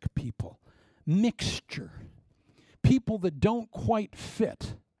Melchizedek people, mixture, people that don't quite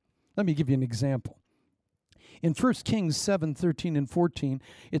fit. Let me give you an example. In 1 Kings 7:13 and 14,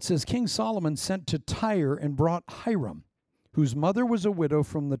 it says, King Solomon sent to Tyre and brought Hiram, whose mother was a widow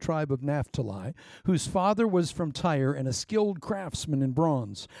from the tribe of Naphtali, whose father was from Tyre and a skilled craftsman in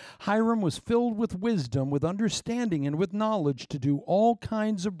bronze. Hiram was filled with wisdom, with understanding, and with knowledge to do all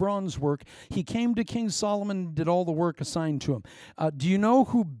kinds of bronze work. He came to King Solomon and did all the work assigned to him. Do you know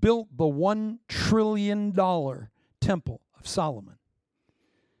who built the $1 trillion temple of Solomon?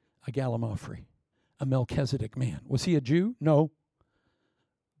 A gallimaufry, a Melchizedek man. Was he a Jew? No.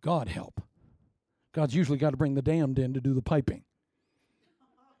 God help. God's usually got to bring the damned in to do the piping,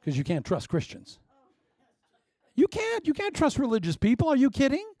 because you can't trust Christians. You can't trust religious people. Are you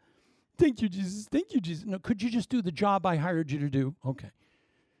kidding? Thank you, Jesus. Thank you, Jesus. No, could you just do the job I hired you to do? Okay.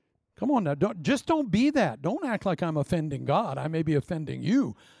 Come on now. Don't be that. Don't act like I'm offending God. I may be offending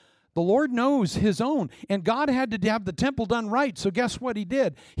you. The Lord knows his own. And God had to have the temple done right. So guess what he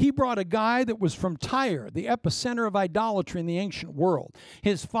did? He brought a guy that was from Tyre, the epicenter of idolatry in the ancient world.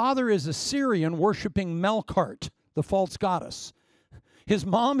 His father is a Syrian worshiping Melkart, the false goddess. His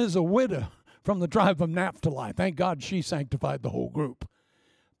mom is a widow from the tribe of Naphtali. Thank God she sanctified the whole group.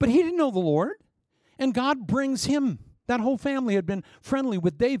 But he didn't know the Lord. And God brings him. That whole family had been friendly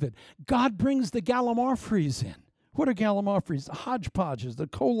with David. God brings the gallimaufries in. What are gallimaufries? The hodgepodges, the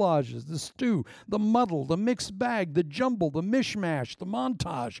collages, the stew, the muddle, the mixed bag, the jumble, the mishmash, the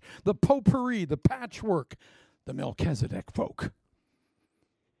montage, the potpourri, the patchwork, the Melchizedek folk.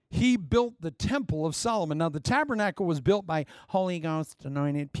 He built the temple of Solomon. Now, the tabernacle was built by Holy Ghost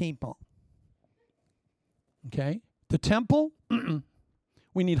anointed people. Okay? The temple,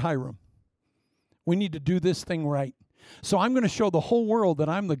 we need Hiram. We need to do this thing right. So I'm going to show the whole world that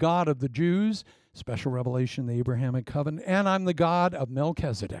I'm the God of the Jews, special revelation, the Abrahamic covenant, and I'm the God of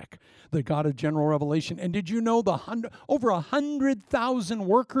Melchizedek, the God of general revelation. And did you know over 100,000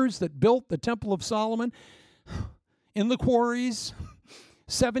 workers that built the Temple of Solomon in the quarries,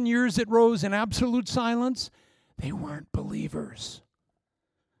 7 years it rose in absolute silence, they weren't believers.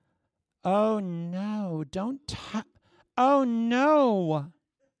 Oh no, oh no.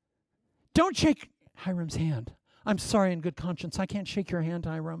 Don't shake Hiram's hand. I'm sorry in good conscience. I can't shake your hand,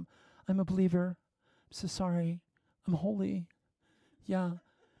 Hiram. I'm a believer. I'm so sorry. I'm holy. Yeah.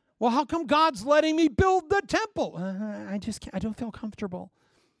 Well, how come God's letting me build the temple? I just can't. I don't feel comfortable.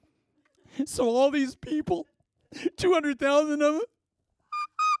 So all these people, 200,000 of them,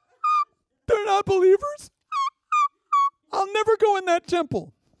 they're not believers. I'll never go in that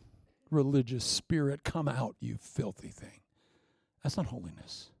temple. Religious spirit, come out, you filthy thing. That's not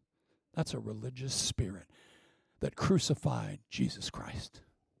holiness. That's a religious spirit that crucified Jesus Christ.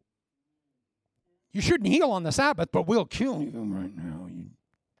 You shouldn't heal on the Sabbath, but we'll kill you right now.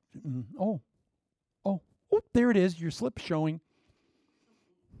 Oh, there it is. Your slip showing.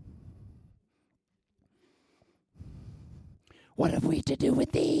 What have we to do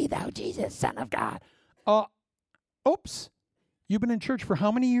with thee, thou Jesus, Son of God? Oops. You've been in church for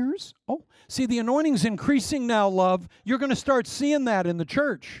how many years? Oh, see, the anointing's increasing now, love. You're going to start seeing that in the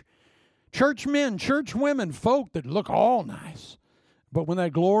church. Church men, church women, folk that look all nice. But when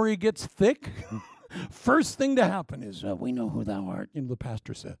that glory gets thick, first thing to happen is, we know who thou art. The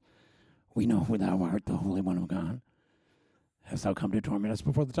pastor said, we know who thou art, the Holy One of God. Hast thou come to torment us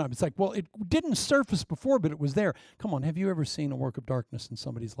before the time? It's like, well, it didn't surface before, but it was there. Come on, have you ever seen a work of darkness in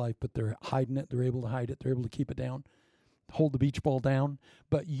somebody's life, but they're hiding it, they're able to hide it, they're able to keep it down, hold the beach ball down?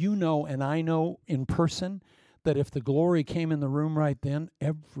 But you know, and I know in person, that if the glory came in the room right then,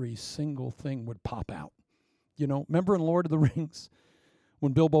 every single thing would pop out. You know, remember in Lord of the Rings,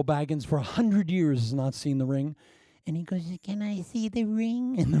 when Bilbo Baggins for 100 years has not seen the ring, and he goes, can I see the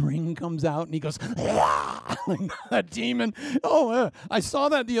ring? And the ring comes out, and he goes, ah! Like that demon. I saw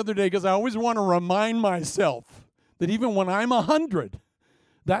that the other day because I always want to remind myself that even when I'm 100,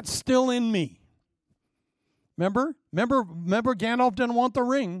 that's still in me. Remember Gandalf didn't want the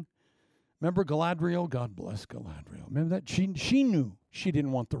ring. Remember Galadriel? God bless Galadriel. Remember that? She knew she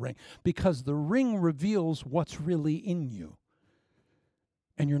didn't want the ring because the ring reveals what's really in you.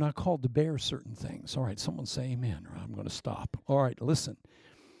 And you're not called to bear certain things. All right, someone say amen, or I'm going to stop. All right, listen.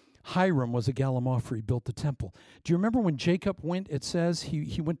 Hiram was a Gallimaufry, built the temple. Do you remember when Jacob went, it says,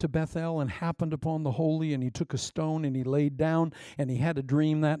 he went to Bethel and happened upon the holy, and he took a stone and he laid down, and he had a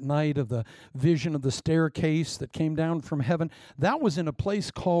dream that night of the vision of the staircase that came down from heaven. That was in a place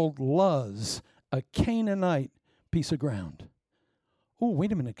called Luz, a Canaanite piece of ground. Oh,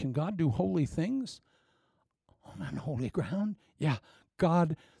 wait a minute, can God do holy things on unholy ground? Yeah,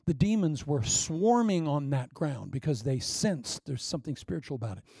 God, the demons were swarming on that ground because they sensed there's something spiritual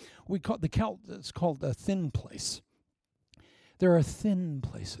about it. It's called a thin place. There are thin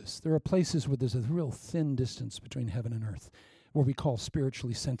places. There are places where there's a real thin distance between heaven and earth, where we call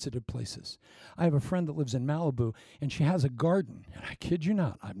spiritually sensitive places. I have a friend that lives in Malibu, and she has a garden, and I kid you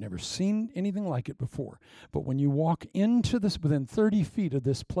not, I've never seen anything like it before. But when you walk into this, within 30 feet of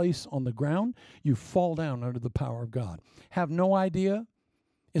this place on the ground, you fall down under the power of God. Have no idea.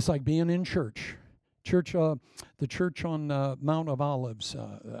 It's like being in church. The church on Mount of Olives,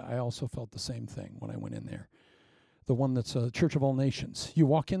 I also felt the same thing when I went in there. The one that's a Church of All Nations. You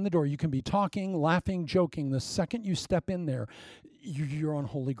walk in the door, you can be talking, laughing, joking. The second you step in there, you're on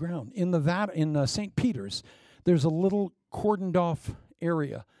holy ground. In St. Peter's, there's a little cordoned off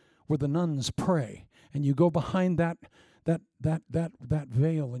area where the nuns pray, and you go behind that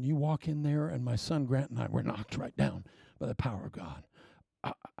veil, and you walk in there. And my son Grant and I were knocked right down by the power of God.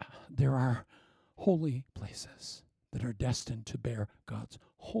 There are holy places that are destined to bear God's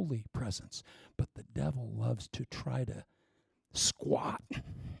holy presence. But the devil loves to try to squat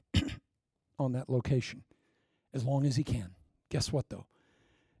on that location as long as he can. Guess what, though?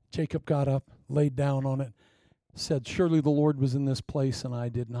 Jacob got up, laid down on it, said, surely the Lord was in this place, and I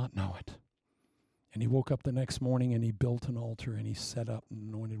did not know it. And he woke up the next morning, and he built an altar, and he set up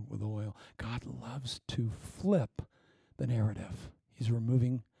and anointed with oil. God loves to flip the narrative. He's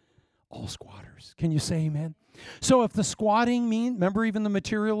removing all squatters. Can you say amen? So if the squatting remember even the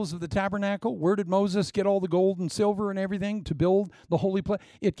materials of the tabernacle? Where did Moses get all the gold and silver and everything to build the holy place?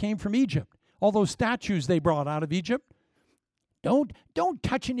 It came from Egypt. All those statues they brought out of Egypt, Don't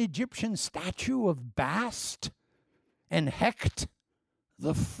touch an Egyptian statue of Bast and Hecht,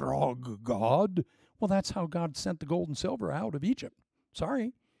 the frog god. Well, that's how God sent the gold and silver out of Egypt.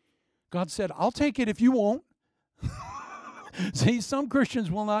 Sorry. God said, I'll take it if you won't. See, some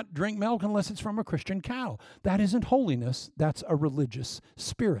Christians will not drink milk unless it's from a Christian cow. That isn't holiness. That's a religious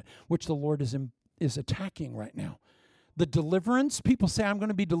spirit, which the Lord is attacking right now. The deliverance, people say, I'm going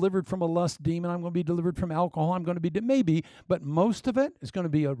to be delivered from a lust demon. I'm going to be delivered from alcohol. I'm going to be, maybe, but most of it is going to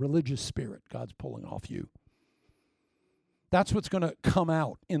be a religious spirit God's pulling off you. That's what's going to come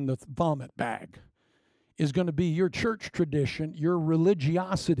out in the vomit bag, is going to be your church tradition, your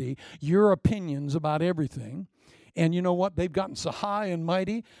religiosity, your opinions about everything. And you know what? They've gotten so high and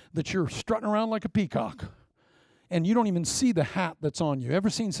mighty that you're strutting around like a peacock. And you don't even see the hat that's on you. Ever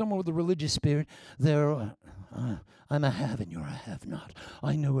seen someone with a religious spirit? I'm a have and you're a have not.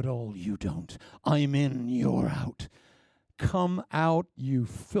 I know it all, you don't. I'm in, you're out. Come out, you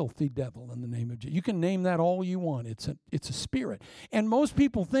filthy devil, in the name of Jesus. You can name that all you want. It's a spirit. And most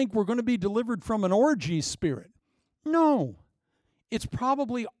people think we're going to be delivered from an orgy spirit. No. It's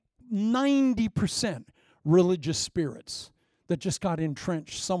probably 90% religious spirits that just got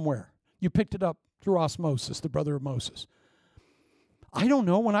entrenched somewhere. You picked it up through osmosis, the brother of Moses. I don't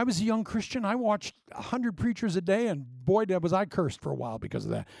know. When I was a young Christian, I watched 100 preachers a day, and boy, was I cursed for a while because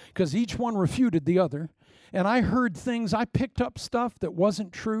of that. Because each one refuted the other. And I heard things, I picked up stuff that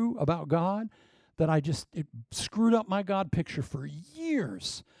wasn't true about God, that it screwed up my God picture for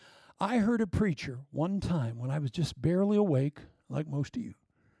years. I heard a preacher one time when I was just barely awake, like most of you.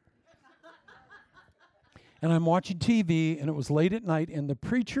 And I'm watching TV, and it was late at night, and the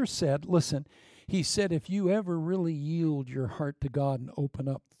preacher said, listen, he said, if you ever really yield your heart to God and open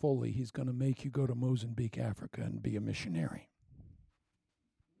up fully, he's going to make you go to Mozambique, Africa, and be a missionary.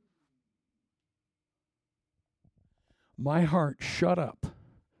 My heart shut up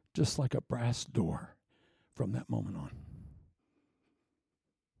just like a brass door from that moment on.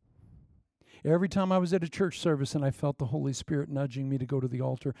 Every time I was at a church service and I felt the Holy Spirit nudging me to go to the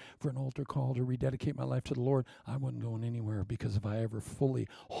altar for an altar call to rededicate my life to the Lord, I wasn't going anywhere, because if I ever fully,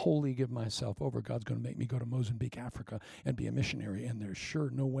 wholly give myself over, God's going to make me go to Mozambique, Africa, and be a missionary, and there's sure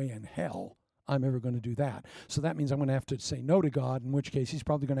no way in hell I'm ever going to do that. So that means I'm going to have to say no to God, in which case he's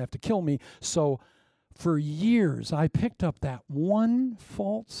probably going to have to kill me. So for years, I picked up that one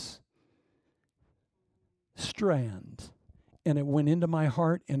false strand, and it went into my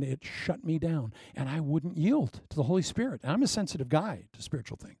heart, and it shut me down. And I wouldn't yield to the Holy Spirit. And I'm a sensitive guy to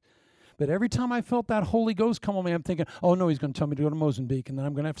spiritual things. But every time I felt that Holy Ghost come on me, I'm thinking, oh, no, he's going to tell me to go to Mozambique, and then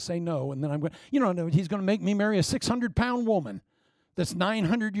I'm going to have to say no, and then I'm going to, he's going to make me marry a 600-pound woman that's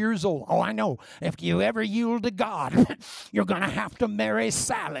 900 years old. Oh, I know. If you ever yield to God, you're going to have to marry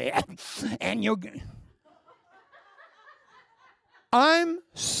Sally. And I'm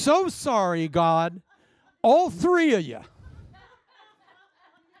so sorry, God. All three of you.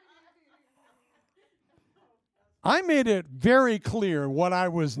 I made it very clear what I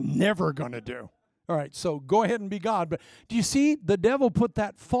was never going to do. All right, so go ahead and be God. But do you see, the devil put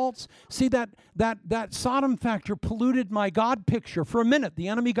that false, see that Sodom factor polluted my God picture. For a minute, the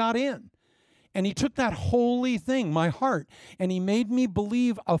enemy got in. And he took that holy thing, my heart, and he made me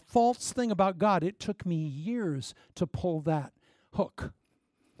believe a false thing about God. It took me years to pull that hook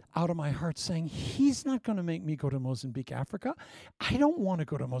out of my heart, saying, he's not going to make me go to Mozambique, Africa. I don't want to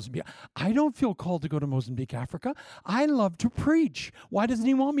go to Mozambique. I don't feel called to go to Mozambique, Africa. I love to preach. Why doesn't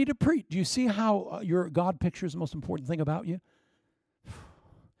he want me to preach? Do you see how your God picture is the most important thing about you?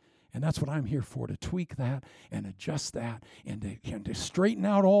 And that's what I'm here for, to tweak that and adjust that and to straighten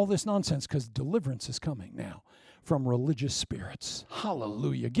out all this nonsense, because deliverance is coming now from religious spirits.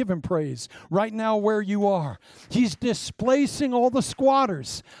 Hallelujah. Give him praise right now where you are. He's displacing all the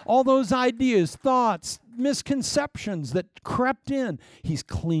squatters, all those ideas, thoughts, misconceptions that crept in. He's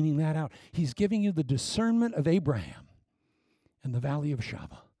cleaning that out. He's giving you the discernment of Abraham in the valley of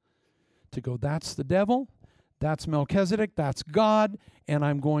Shaveh to go, that's the devil, that's Melchizedek, that's God, and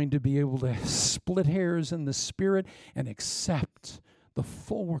I'm going to be able to split hairs in the spirit and accept the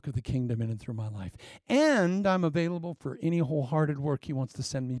full work of the kingdom in and through my life. And I'm available for any wholehearted work he wants to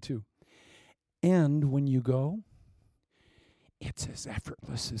send me to. And when you go, it's as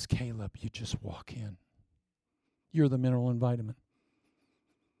effortless as Caleb. You just walk in. You're the mineral and vitamin.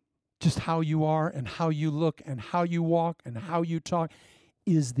 Just how you are and how you look and how you walk and how you talk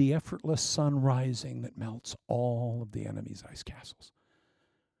is the effortless sun rising that melts all of the enemy's ice castles.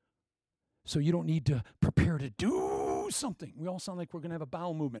 So you don't need to prepare to do something. We all sound like we're going to have a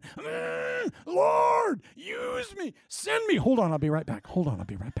bowel movement. Lord, use me. Send me. Hold on, I'll be right back. Hold on, I'll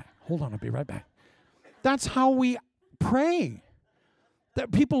be right back. Hold on, I'll be right back. That's how we pray.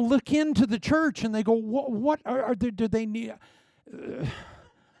 That people look into the church and they go, what are they, do they need?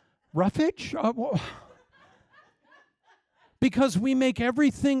 Roughage? Because we make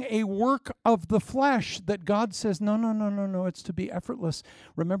everything a work of the flesh that God says, no, it's to be effortless.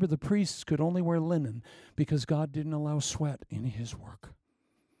 Remember, the priests could only wear linen because God didn't allow sweat in his work.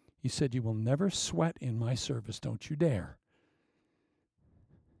 He said, you will never sweat in my service, don't you dare.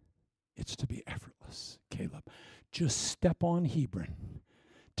 It's to be effortless, Caleb. Just step on Hebron.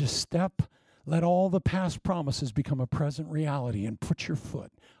 Just step, let all the past promises become a present reality and put your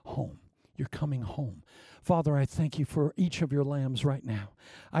foot home. You're coming home. Father, I thank you for each of your lambs right now.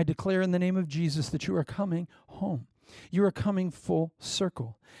 I declare in the name of Jesus that you are coming home. You are coming full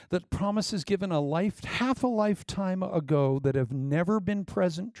circle. That promises given half a lifetime ago that have never been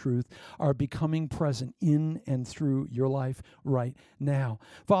present truth are becoming present in and through your life right now.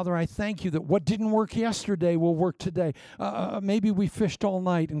 Father, I thank you that what didn't work yesterday will work today. Maybe we fished all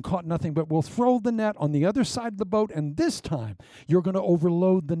night and caught nothing, but we'll throw the net on the other side of the boat, and this time you're going to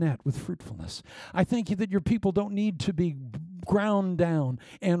overload the net with fruitfulness. I thank you that your people don't need to be ground down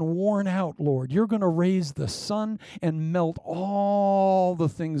and worn out, Lord. You're going to raise the sun and melt all the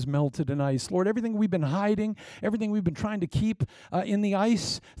things melted in ice. Lord, everything we've been hiding, everything we've been trying to keep in the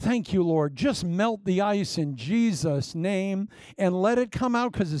ice, thank you, Lord. Just melt the ice in Jesus' name and let it come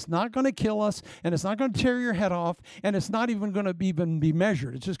out, because it's not going to kill us, and it's not going to tear your head off, and it's not even going to be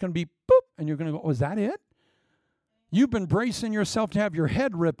measured. It's just going to be boop, and you're going to go, oh, is that it? You've been bracing yourself to have your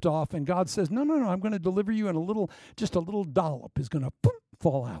head ripped off, and God says, no, I'm going to deliver you, and just a little dollop is going to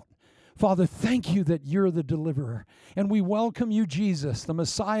fall out. Father, thank you that you're the deliverer. And we welcome you, Jesus, the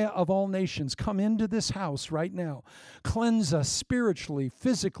Messiah of all nations. Come into this house right now. Cleanse us spiritually,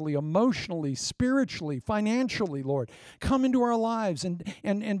 physically, emotionally, spiritually, financially, Lord. Come into our lives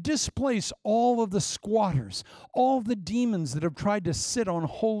and displace all of the squatters, all of the demons that have tried to sit on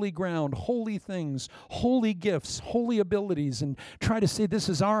holy ground, holy things, holy gifts, holy abilities, and try to say, this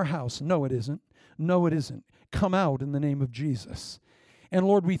is our house. No, it isn't. No, it isn't. Come out in the name of Jesus. And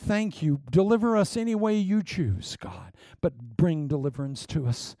Lord, we thank you. Deliver us any way you choose, God, but bring deliverance to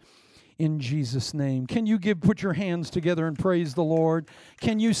us in Jesus' name. Can you put your hands together and praise the Lord?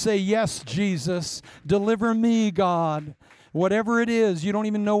 Can you say, yes, Jesus, deliver me, God. Whatever it is, you don't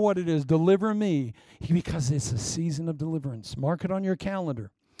even know what it is, deliver me, because it's a season of deliverance. Mark it on your calendar.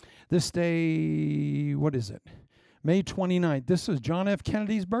 This day, what is it? May 29th. This is John F.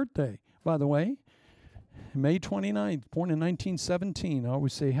 Kennedy's birthday, by the way. May 29th, born in 1917. I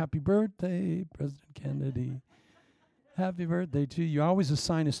always say, happy birthday, President Kennedy. Happy birthday to you. I always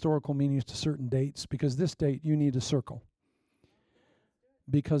assign historical meanings to certain dates, because this date you need to circle.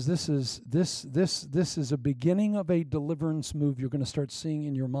 Because this is a beginning of a deliverance move you're going to start seeing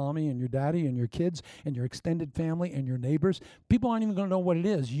in your mommy and your daddy and your kids and your extended family and your neighbors. People aren't even going to know what it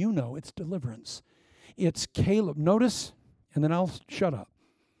is. You know it's deliverance. It's Caleb. Notice, and then I'll shut up.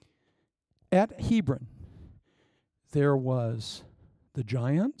 At Hebron, there was the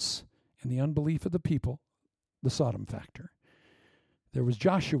giants and the unbelief of the people, the Sodom factor. There was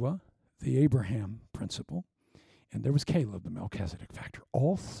Joshua, the Abraham principle, and there was Caleb, the Melchizedek factor.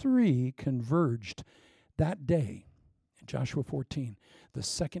 All three converged that day in Joshua 14. The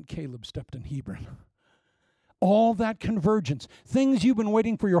second Caleb stepped in Hebron. All that convergence, things you've been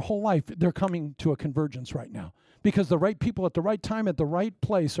waiting for your whole life, they're coming to a convergence right now, because the right people at the right time at the right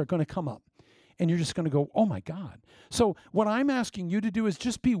place are going to come up. And you're just going to go, oh, my God. So what I'm asking you to do is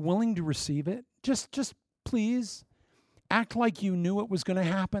just be willing to receive it. Just please act like you knew it was going to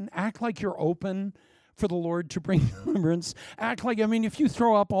happen. Act like you're open for the Lord to bring deliverance. Act like, if you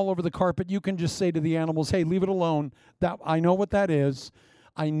throw up all over the carpet, you can just say to the animals, hey, leave it alone. That I know what that is.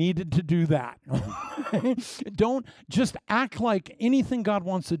 I needed to do that. Don't just act like anything God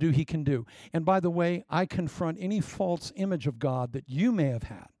wants to do, he can do. And by the way, I confront any false image of God that you may have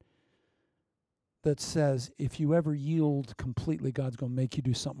had, that says if you ever yield completely, God's going to make you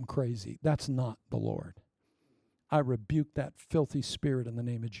do something crazy. That's not the Lord. I rebuke that filthy spirit in the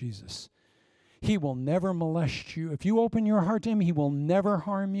name of Jesus. He will never molest you. If you open your heart to him, he will never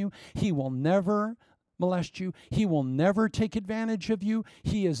harm you. He will never molest you. He will never take advantage of you.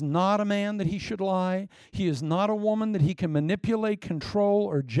 He is not a man that he should lie. He is not a woman that he can manipulate, control,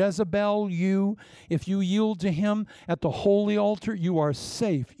 or Jezebel you. If you yield to him at the holy altar, you are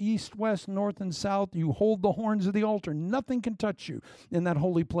safe. East, west, north, and south, you hold the horns of the altar. Nothing can touch you in that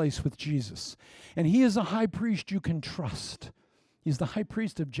holy place with Jesus. And he is a high priest you can trust. He's the high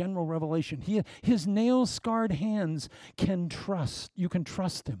priest of general revelation. His nail-scarred hands can trust. You can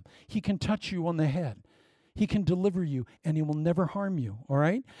trust him. He can touch you on the head. He can deliver you, and He will never harm you, all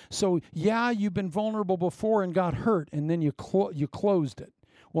right? So, yeah, you've been vulnerable before and got hurt, and then you closed it.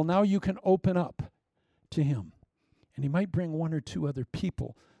 Well, now you can open up to Him, and He might bring one or two other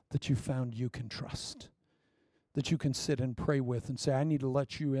people that you found you can trust, that you can sit and pray with and say, I need to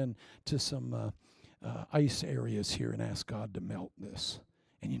let you in to some ice areas here and ask God to melt this.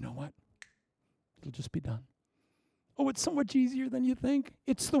 And you know what? It'll just be done. Oh, it's so much easier than you think.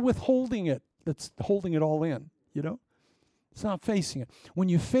 It's the withholding it that's holding it all in, you know? It's not facing it. When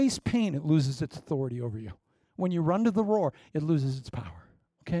you face pain, it loses its authority over you. When you run to the roar, it loses its power,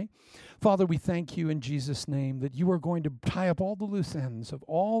 okay? Father, we thank you in Jesus' name that you are going to tie up all the loose ends of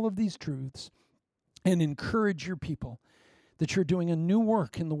all of these truths and encourage your people that you're doing a new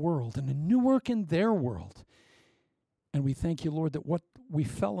work in the world and a new work in their world. And we thank you, Lord, that what we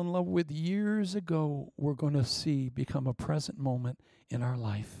fell in love with years ago, we're going to see become a present moment in our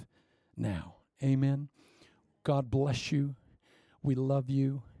life now. Amen. God bless you. We love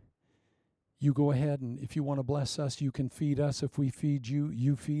you. You go ahead, and if you want to bless us, you can feed us. If we feed you,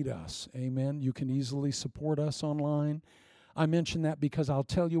 you feed us. Amen. You can easily support us online. I mention that because I'll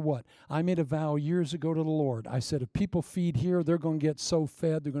tell you what, I made a vow years ago to the Lord. I said, if people feed here, they're going to get so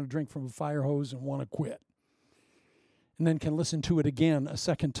fed, they're going to drink from a fire hose and want to quit. And then can listen to it again a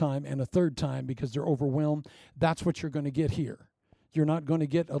second time and a third time because they're overwhelmed. That's what you're going to get here. You're not going to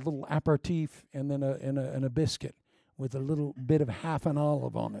get a little aperitif and then a biscuit with a little bit of half an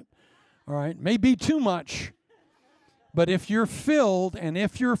olive on it. All right? Maybe too much. But if you're filled and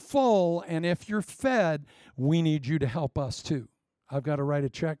if you're full and if you're fed, we need you to help us too. I've got to write a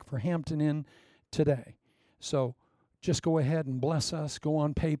check for Hampton Inn today. So just go ahead and bless us. Go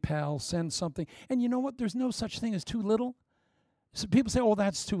on PayPal, send something. And you know what? There's no such thing as too little. So people say, oh,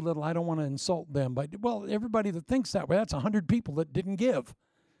 that's too little. I don't want to insult them. But, well, everybody that thinks that way, that's 100 people that didn't give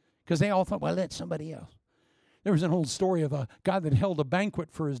because they all thought, well, that's somebody else. There was an old story of a guy that held a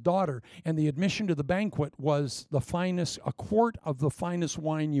banquet for his daughter, and the admission to the banquet was a quart of the finest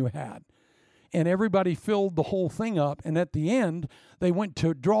wine you had. And everybody filled the whole thing up, and at the end, they went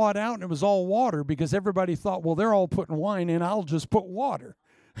to draw it out, and it was all water because everybody thought, well, they're all putting wine in, I'll just put water.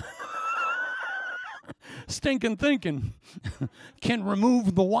 Stinking thinking can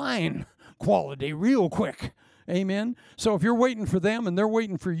remove the wine quality real quick. Amen. So if you're waiting for them and they're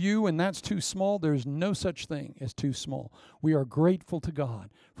waiting for you and that's too small, there's no such thing as too small. We are grateful to God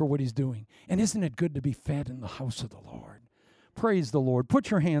for what He's doing. And isn't it good to be fed in the house of the Lord? Praise the Lord. Put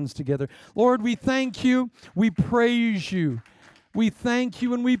your hands together. Lord, we thank you. We praise you. We thank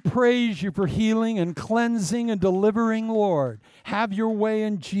you and we praise you for healing and cleansing and delivering, Lord. Have your way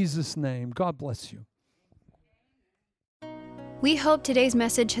in Jesus' name. God bless you. We hope today's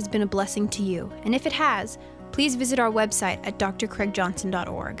message has been a blessing to you, and if it has, please visit our website at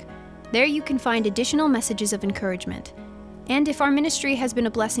drcraigjohnson.org. There you can find additional messages of encouragement. And if our ministry has been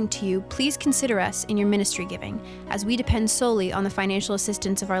a blessing to you, please consider us in your ministry giving, as we depend solely on the financial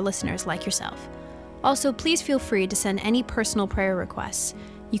assistance of our listeners like yourself. Also, please feel free to send any personal prayer requests.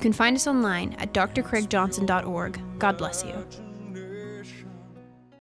 You can find us online at drcraigjohnson.org. God bless you.